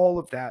 that's all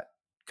of that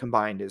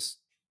combined is,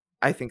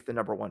 I think, the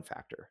number one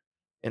factor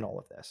in all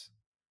of this.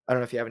 I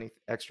don't know if you have any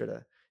extra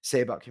to say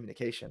about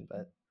communication,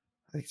 but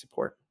I think it's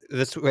important.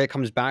 This way it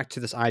comes back to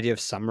this idea of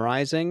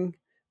summarizing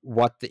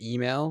what the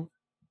email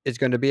is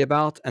going to be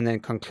about and then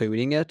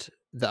concluding it,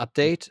 the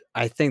update.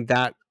 I think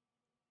that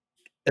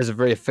is a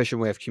very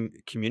efficient way of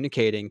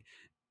communicating.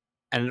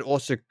 And it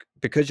also,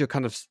 because you're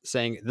kind of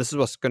saying this is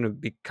what's going to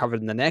be covered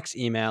in the next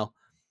email,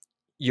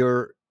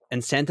 you're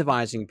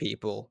incentivizing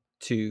people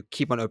to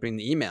keep on opening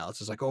the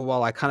emails. It's like, oh,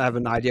 well, I kind of have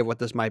an idea what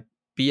this might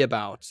be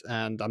about,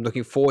 and I'm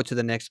looking forward to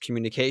the next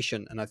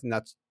communication. And I think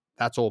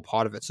that's all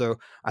part of it. So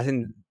I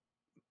think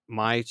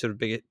my sort of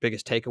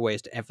biggest takeaway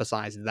is to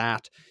emphasize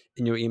that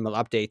in your email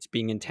updates,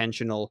 being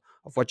intentional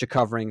of what you're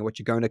covering and what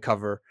you're going to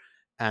cover,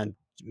 and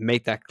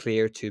make that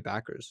clear to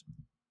backers.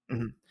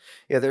 Mhm.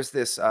 Yeah, there's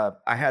this.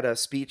 I had a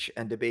speech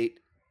and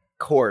debate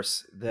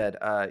course that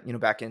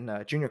back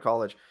in junior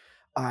college.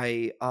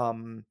 I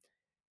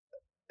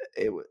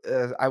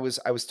I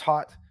was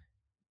taught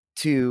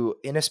to,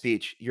 in a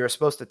speech, you're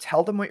supposed to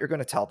tell them what you're going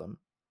to tell them,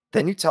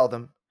 then you tell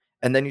them,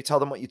 and then you tell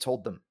them what you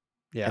told them,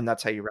 Yeah. and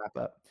that's how you wrap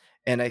up.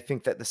 And I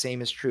think that the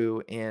same is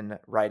true in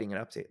writing an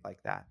update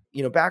like that.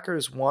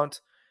 Backers want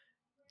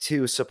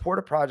to support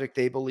a project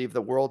they believe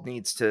the world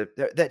needs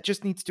that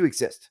just needs to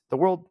exist. The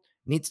world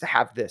needs to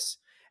have this.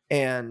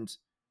 And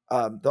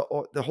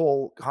the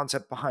whole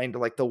concept behind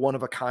like the one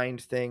of a kind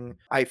thing,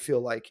 I feel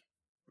like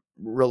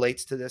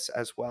relates to this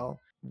as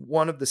well.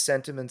 One of the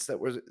sentiments that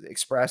was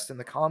expressed in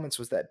the comments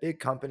was that big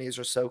companies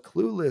are so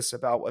clueless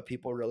about what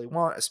people really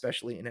want,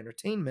 especially in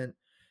entertainment.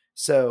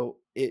 So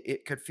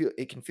it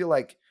can feel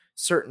like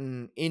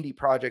certain indie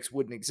projects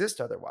wouldn't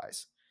exist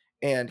otherwise.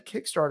 And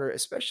Kickstarter,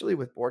 especially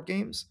with board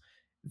games,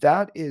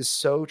 that is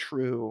so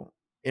true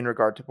in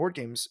regard to board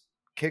games.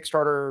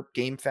 Kickstarter,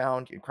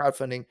 GameFound, and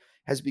crowdfunding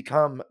has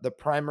become the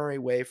primary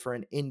way for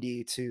an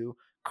indie to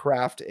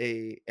craft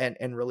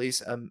and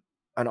release an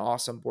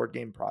awesome board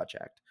game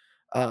project.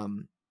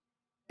 Um,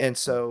 and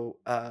so,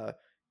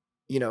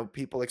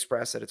 people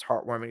express that it's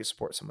heartwarming to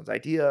support someone's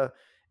idea.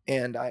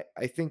 And I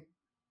think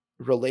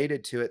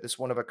related to it, this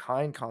one of a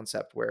kind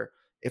concept where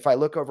if I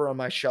look over on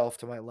my shelf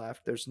to my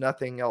left, there's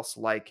nothing else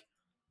like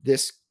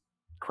this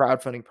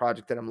crowdfunding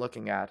project that I'm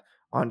looking at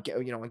on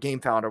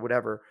GameFound or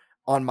whatever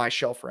on my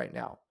shelf right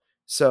now.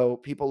 So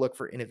people look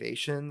for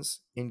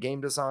innovations in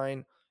game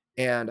design,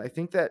 and I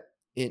think that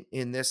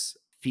in this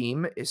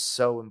theme is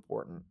so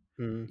important.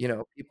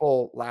 Mm.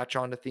 People latch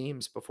onto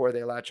themes before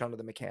they latch onto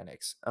the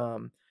mechanics.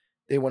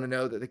 They want to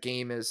know that the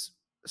game is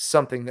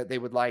something that they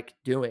would like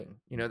doing,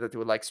 that they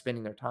would like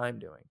spending their time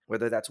doing,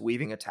 whether that's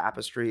weaving a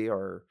tapestry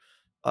or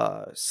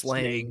Slaying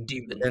slaying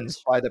demons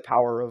demons. by the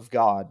power of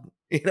God,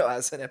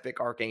 as an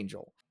epic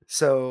archangel.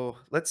 So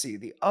let's see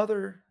the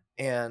other,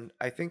 and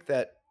I think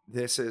that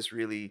this is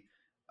really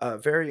a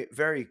very,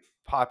 very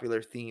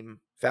popular theme.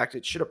 In fact,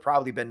 it should have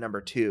probably been number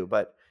two,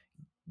 but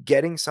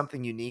getting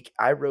something unique.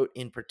 I wrote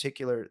in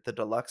particular the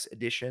deluxe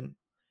edition.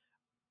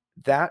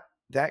 That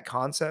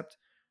concept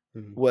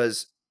Mm.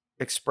 was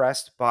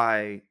expressed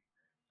by,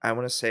 I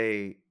want to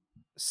say,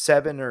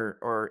 seven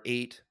or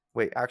eight,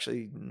 wait,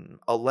 actually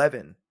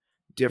 11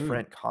 Mm.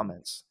 different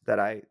comments that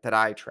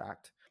I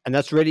tracked. And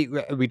that's really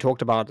we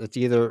talked about. It's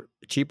either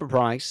cheaper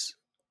price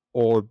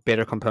or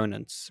better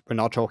components. We're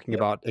not talking Yep.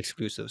 about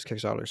exclusives,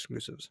 Kickstarter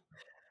exclusives.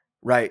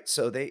 Right.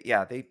 So they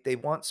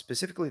want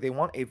specifically, they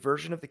want a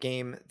version of the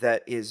game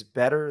that is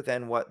better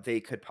than what they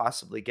could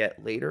possibly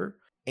get later.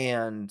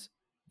 And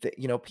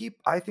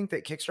I think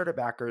that Kickstarter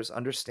backers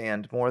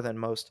understand more than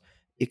most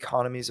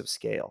economies of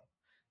scale.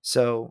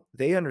 So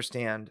they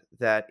understand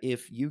that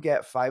if you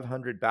get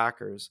 500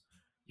 backers,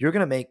 you're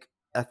going to make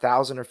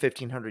 1,000 or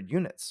 1,500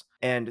 units.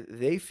 And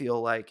they feel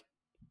like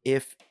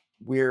if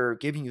we're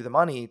giving you the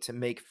money to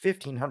make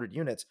 1,500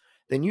 units,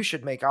 then you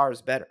should make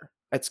ours better.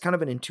 It's kind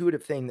of an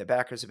intuitive thing that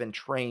backers have been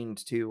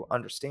trained to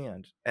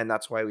understand. And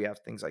that's why we have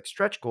things like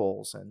stretch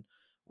goals and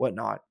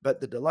whatnot.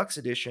 But the deluxe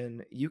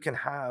edition, you can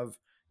have,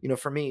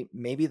 for me,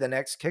 maybe the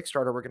next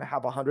Kickstarter, we're going to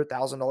have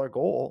 $100,000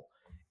 goal,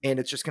 and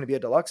it's just going to be a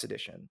deluxe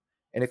edition.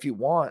 And if you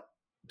want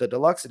the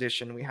deluxe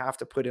edition, we have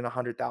to put in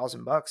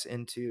 $100,000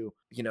 into,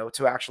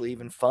 to actually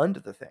even fund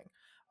the thing.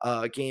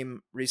 A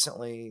game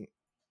recently,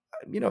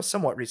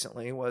 somewhat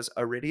recently, was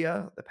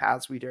Aridia, The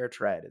Paths We Dare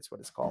Tread. It's what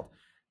it's called.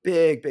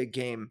 Big, big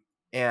game.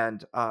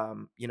 And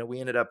they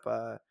ended up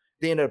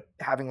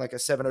having like a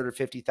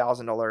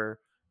 $750,000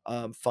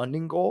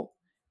 funding goal.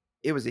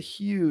 It was a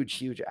huge,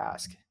 huge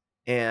ask,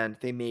 and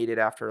they made it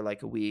after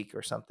like a week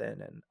or something,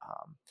 and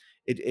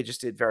it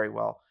just did very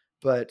well.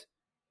 But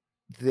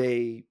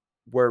they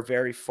were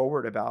very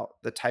forward about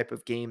the type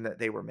of game that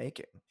they were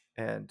making,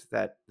 and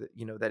that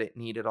it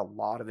needed a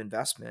lot of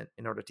investment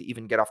in order to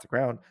even get off the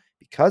ground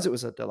because it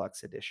was a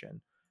deluxe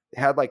edition.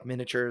 They had like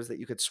miniatures that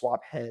you could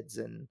swap heads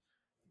and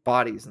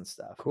bodies and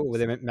stuff. It Cool. Were was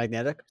they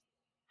magnetic?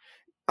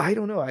 I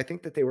don't know. I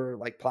think that they were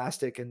like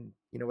plastic and,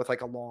 with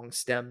like a long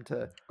stem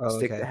to Oh,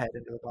 stick the okay. head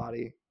into the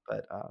body.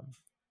 But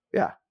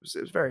yeah,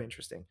 it was very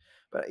interesting.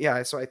 But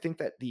yeah, so I think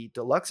that the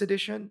deluxe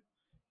edition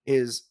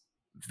is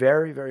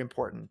very, very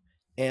important.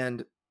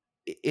 And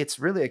it's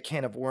really a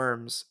can of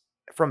worms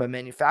from a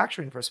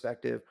manufacturing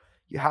perspective.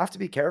 You have to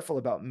be careful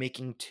about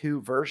making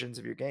two versions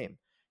of your game.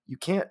 You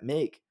can't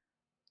make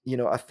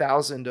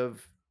 1,000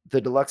 of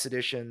the deluxe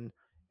edition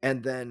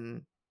and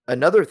then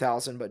another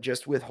 1,000, but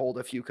just withhold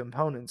a few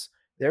components.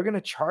 They're going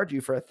to charge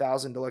you for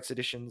 1,000 deluxe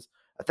editions,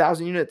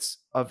 1,000 units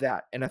of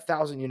that, and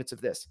 1,000 units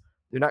of this.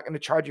 They're not going to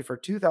charge you for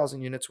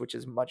 2,000 units, which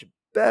is much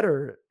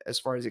better as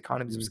far as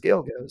economies of Mm.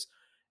 scale goes,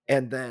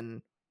 and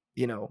then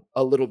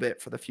a little bit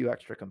for the few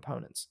extra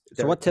components. So,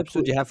 They're what tips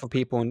would you completely have for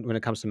people when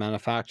it comes to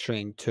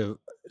manufacturing to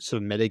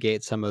sort of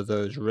mitigate some of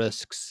those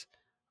risks?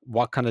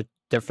 What kind of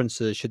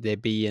differences should there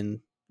be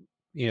in,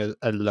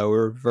 a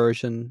lower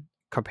version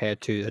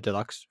compared to a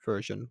deluxe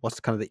version? What's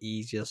kind of the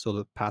easiest sort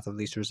of path of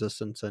least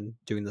resistance in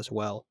doing this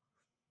well?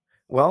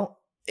 Well,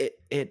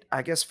 it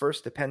I guess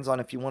first depends on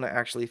if you want to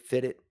actually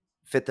fit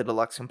the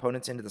deluxe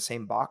components into the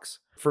same box.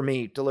 For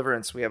me,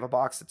 Deliverance, we have a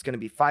box that's going to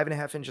be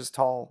 5.5 inches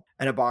tall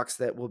and a box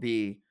that will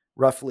be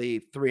roughly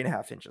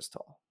 3.5 inches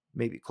tall,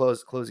 maybe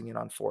closing in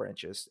on 4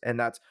 inches. And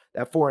that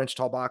 4 inch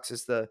tall box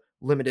is the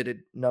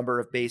limited number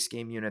of base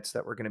game units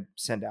that we're going to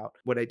send out.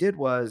 What I did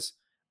was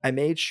I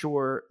made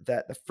sure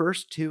that the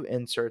first two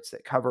inserts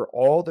that cover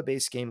all the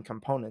base game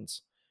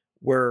components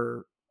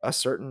were a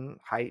certain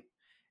height,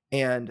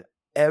 and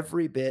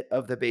every bit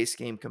of the base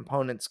game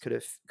components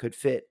could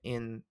fit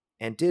in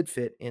and did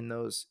fit in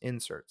those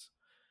inserts.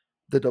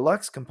 The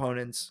deluxe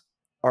components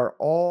are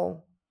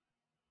all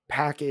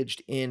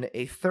packaged in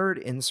a third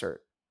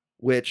insert,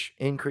 which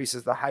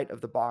increases the height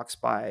of the box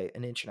by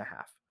 1.5 inches.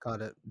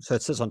 Got it. So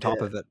it sits on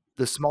top of it.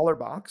 The smaller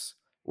box,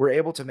 we're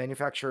able to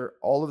manufacture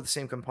all of the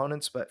same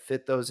components, but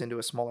fit those into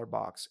a smaller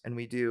box. And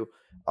we do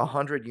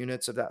 100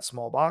 units of that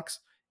small box.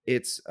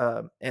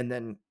 And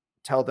then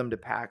tell them to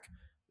pack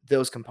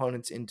those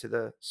components into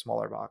the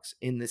smaller box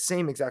in the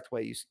same exact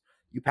way.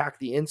 You pack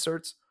the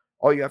inserts.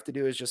 All you have to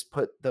do is just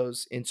put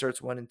those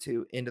inserts 1 and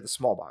 2 into the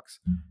small box.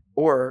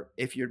 Or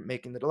if you're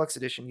making the deluxe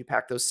edition, you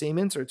pack those same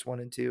inserts 1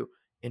 and 2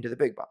 into the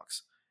big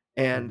box,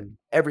 and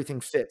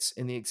everything fits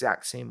in the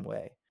exact same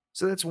way.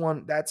 So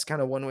that's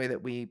kind of one way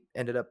that we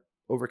ended up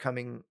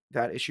overcoming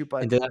that issue.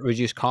 But And did that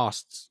reduce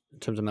costs in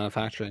terms of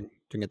manufacturing,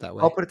 doing it that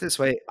way? I'll put it this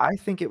way. I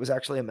think it was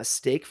actually a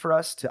mistake for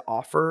us to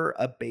offer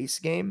a base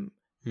game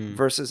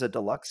versus a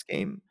deluxe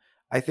game.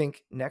 I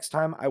think next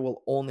time I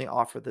will only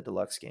offer the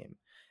deluxe game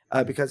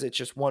because it's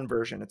just one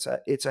version.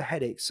 It's a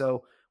headache.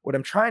 So what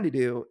I'm trying to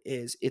do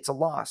is, it's a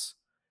loss,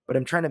 but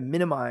I'm trying to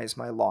minimize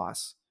my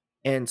loss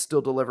and still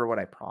deliver what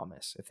I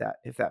promise, if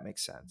that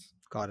makes sense.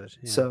 Got it.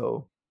 Yeah.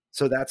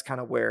 So that's kind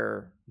of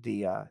where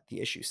the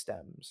issue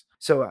stems.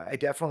 So I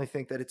definitely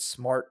think that it's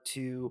smart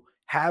to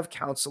have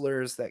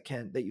counselors that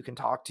you can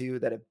talk to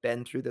that have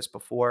been through this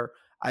before.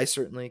 I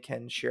certainly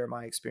can share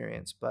my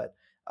experience, but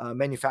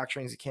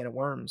manufacturing is a can of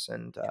worms,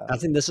 and I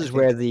think this is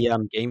where the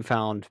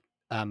GameFound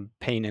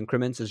paying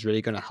increments is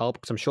really going to help,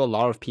 because I'm sure a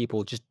lot of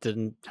people just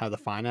didn't have the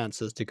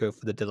finances to go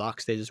for the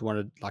deluxe. They just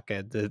wanted like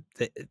the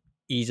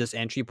easiest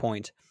entry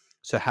point.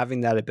 So having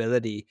that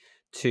ability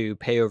to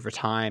pay over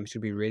time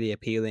should be really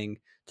appealing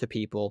to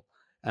people,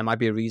 and might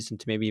be a reason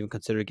to maybe even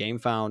consider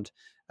GameFound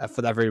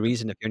for that very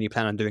reason. If you only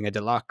plan on doing a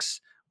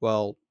deluxe,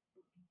 well,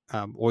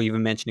 or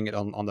even mentioning it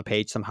on the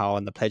page somehow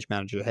in the pledge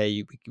manager,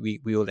 hey, we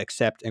will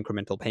accept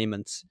incremental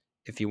payments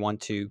if you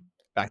want to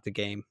back the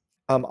game.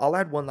 I'll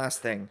add one last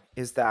thing,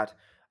 is that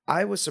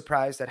I was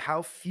surprised at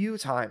how few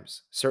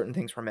times certain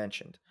things were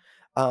mentioned.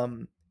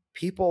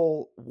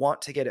 People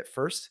want to get it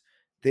first.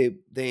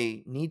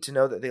 They need to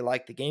know that they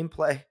like the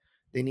gameplay.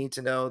 They need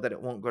to know that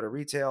it won't go to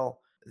retail.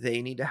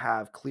 They need to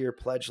have clear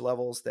pledge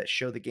levels that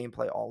show the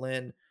gameplay all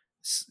in.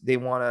 They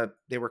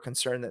were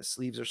concerned that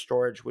sleeves or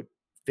storage would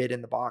fit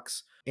in the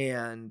box,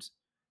 and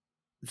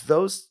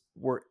those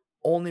were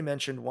only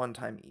mentioned one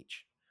time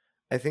each.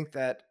 I think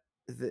that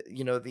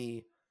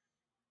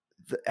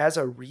as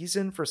a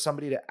reason for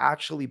somebody to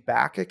actually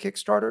back a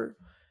Kickstarter,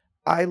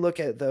 I look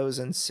at those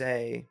and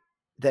say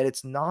that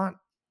it's not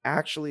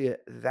actually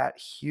that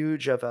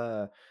huge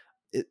of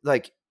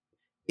like,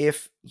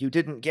 if you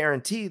didn't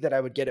guarantee that I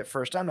would get it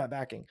first, I'm not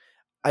backing.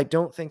 I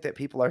don't think that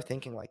people are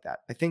thinking like that.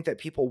 I think that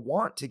people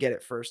want to get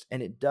it first,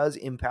 and it does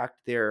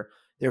impact their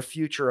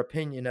future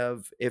opinion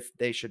of if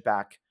they should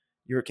back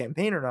your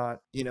campaign or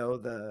not.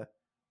 The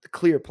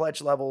clear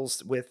pledge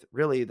levels, with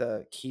really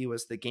the key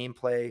was the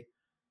gameplay.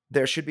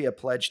 There should be a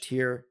pledge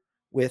tier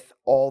with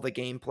all the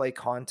gameplay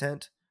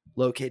content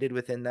located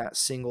within that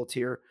single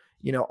tier.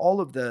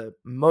 All of the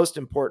most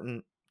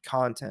important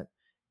content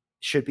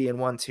should be in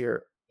one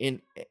tier,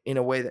 in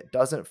a way that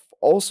doesn't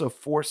also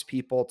force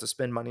people to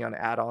spend money on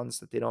add-ons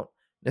that they don't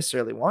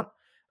necessarily want.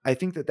 I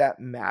think that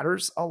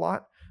matters a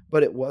lot,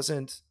 but it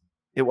wasn't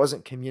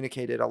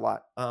communicated a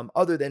lot,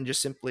 other than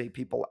just simply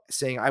people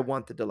saying, I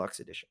want the deluxe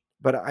edition.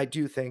 But I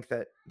do think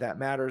that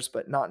matters,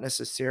 but not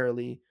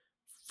necessarily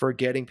for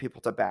getting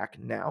people to back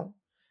now.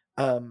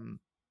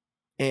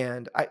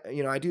 And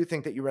I do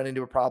think that you run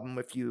into a problem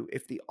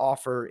if the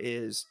offer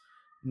is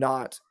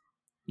not,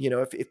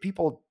 if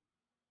people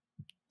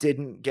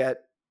didn't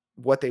get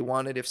what they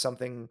wanted, if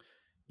something,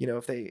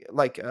 if they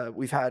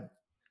we've had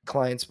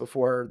clients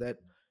before that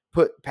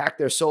pack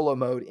their solo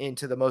mode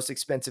into the most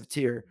expensive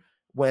tier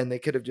when they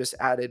could have just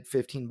added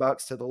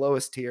 $15 to the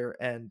lowest tier,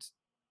 and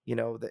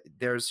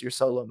there's your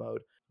solo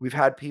mode. We've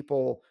had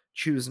people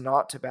choose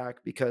not to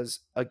back because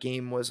a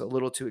game was a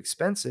little too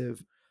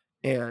expensive,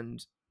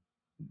 and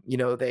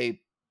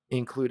they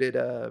included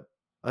a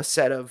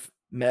set of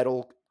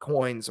metal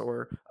coins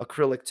or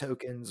acrylic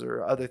tokens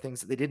or other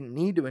things that they didn't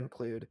need to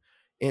include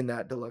in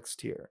that deluxe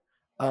tier.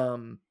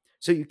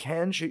 So you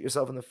can shoot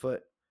yourself in the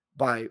foot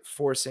by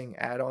forcing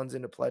add-ons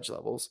into pledge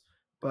levels,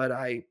 but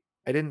I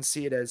didn't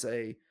see it as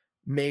a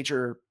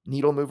major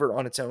needle mover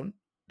on its own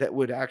that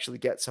would actually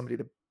get somebody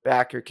to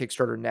back your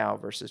Kickstarter now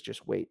versus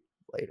just wait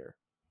later.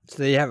 So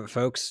there you have it,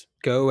 folks.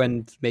 Go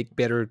and make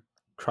better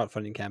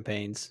crowdfunding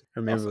campaigns.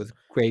 Remember, with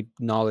great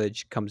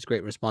knowledge comes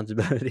great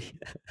responsibility.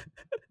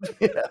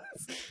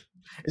 Yes.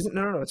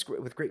 No, it's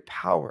great with great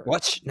power.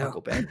 What? No.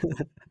 Uncle Ben.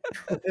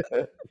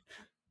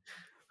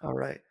 All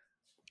right.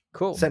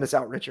 Cool. Send us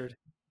out, Richard.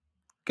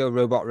 Go,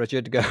 Robot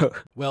Richard, go.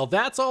 Well,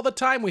 that's all the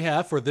time we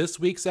have for this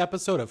week's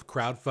episode of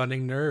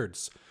Crowdfunding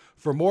Nerds.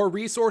 For more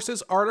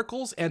resources,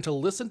 articles, and to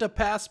listen to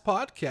past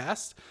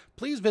podcasts,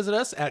 please visit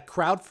us at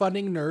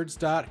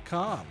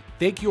crowdfundingnerds.com.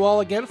 Thank you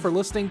all again for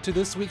listening to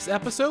this week's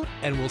episode,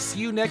 and we'll see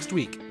you next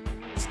week.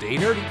 Stay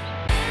nerdy.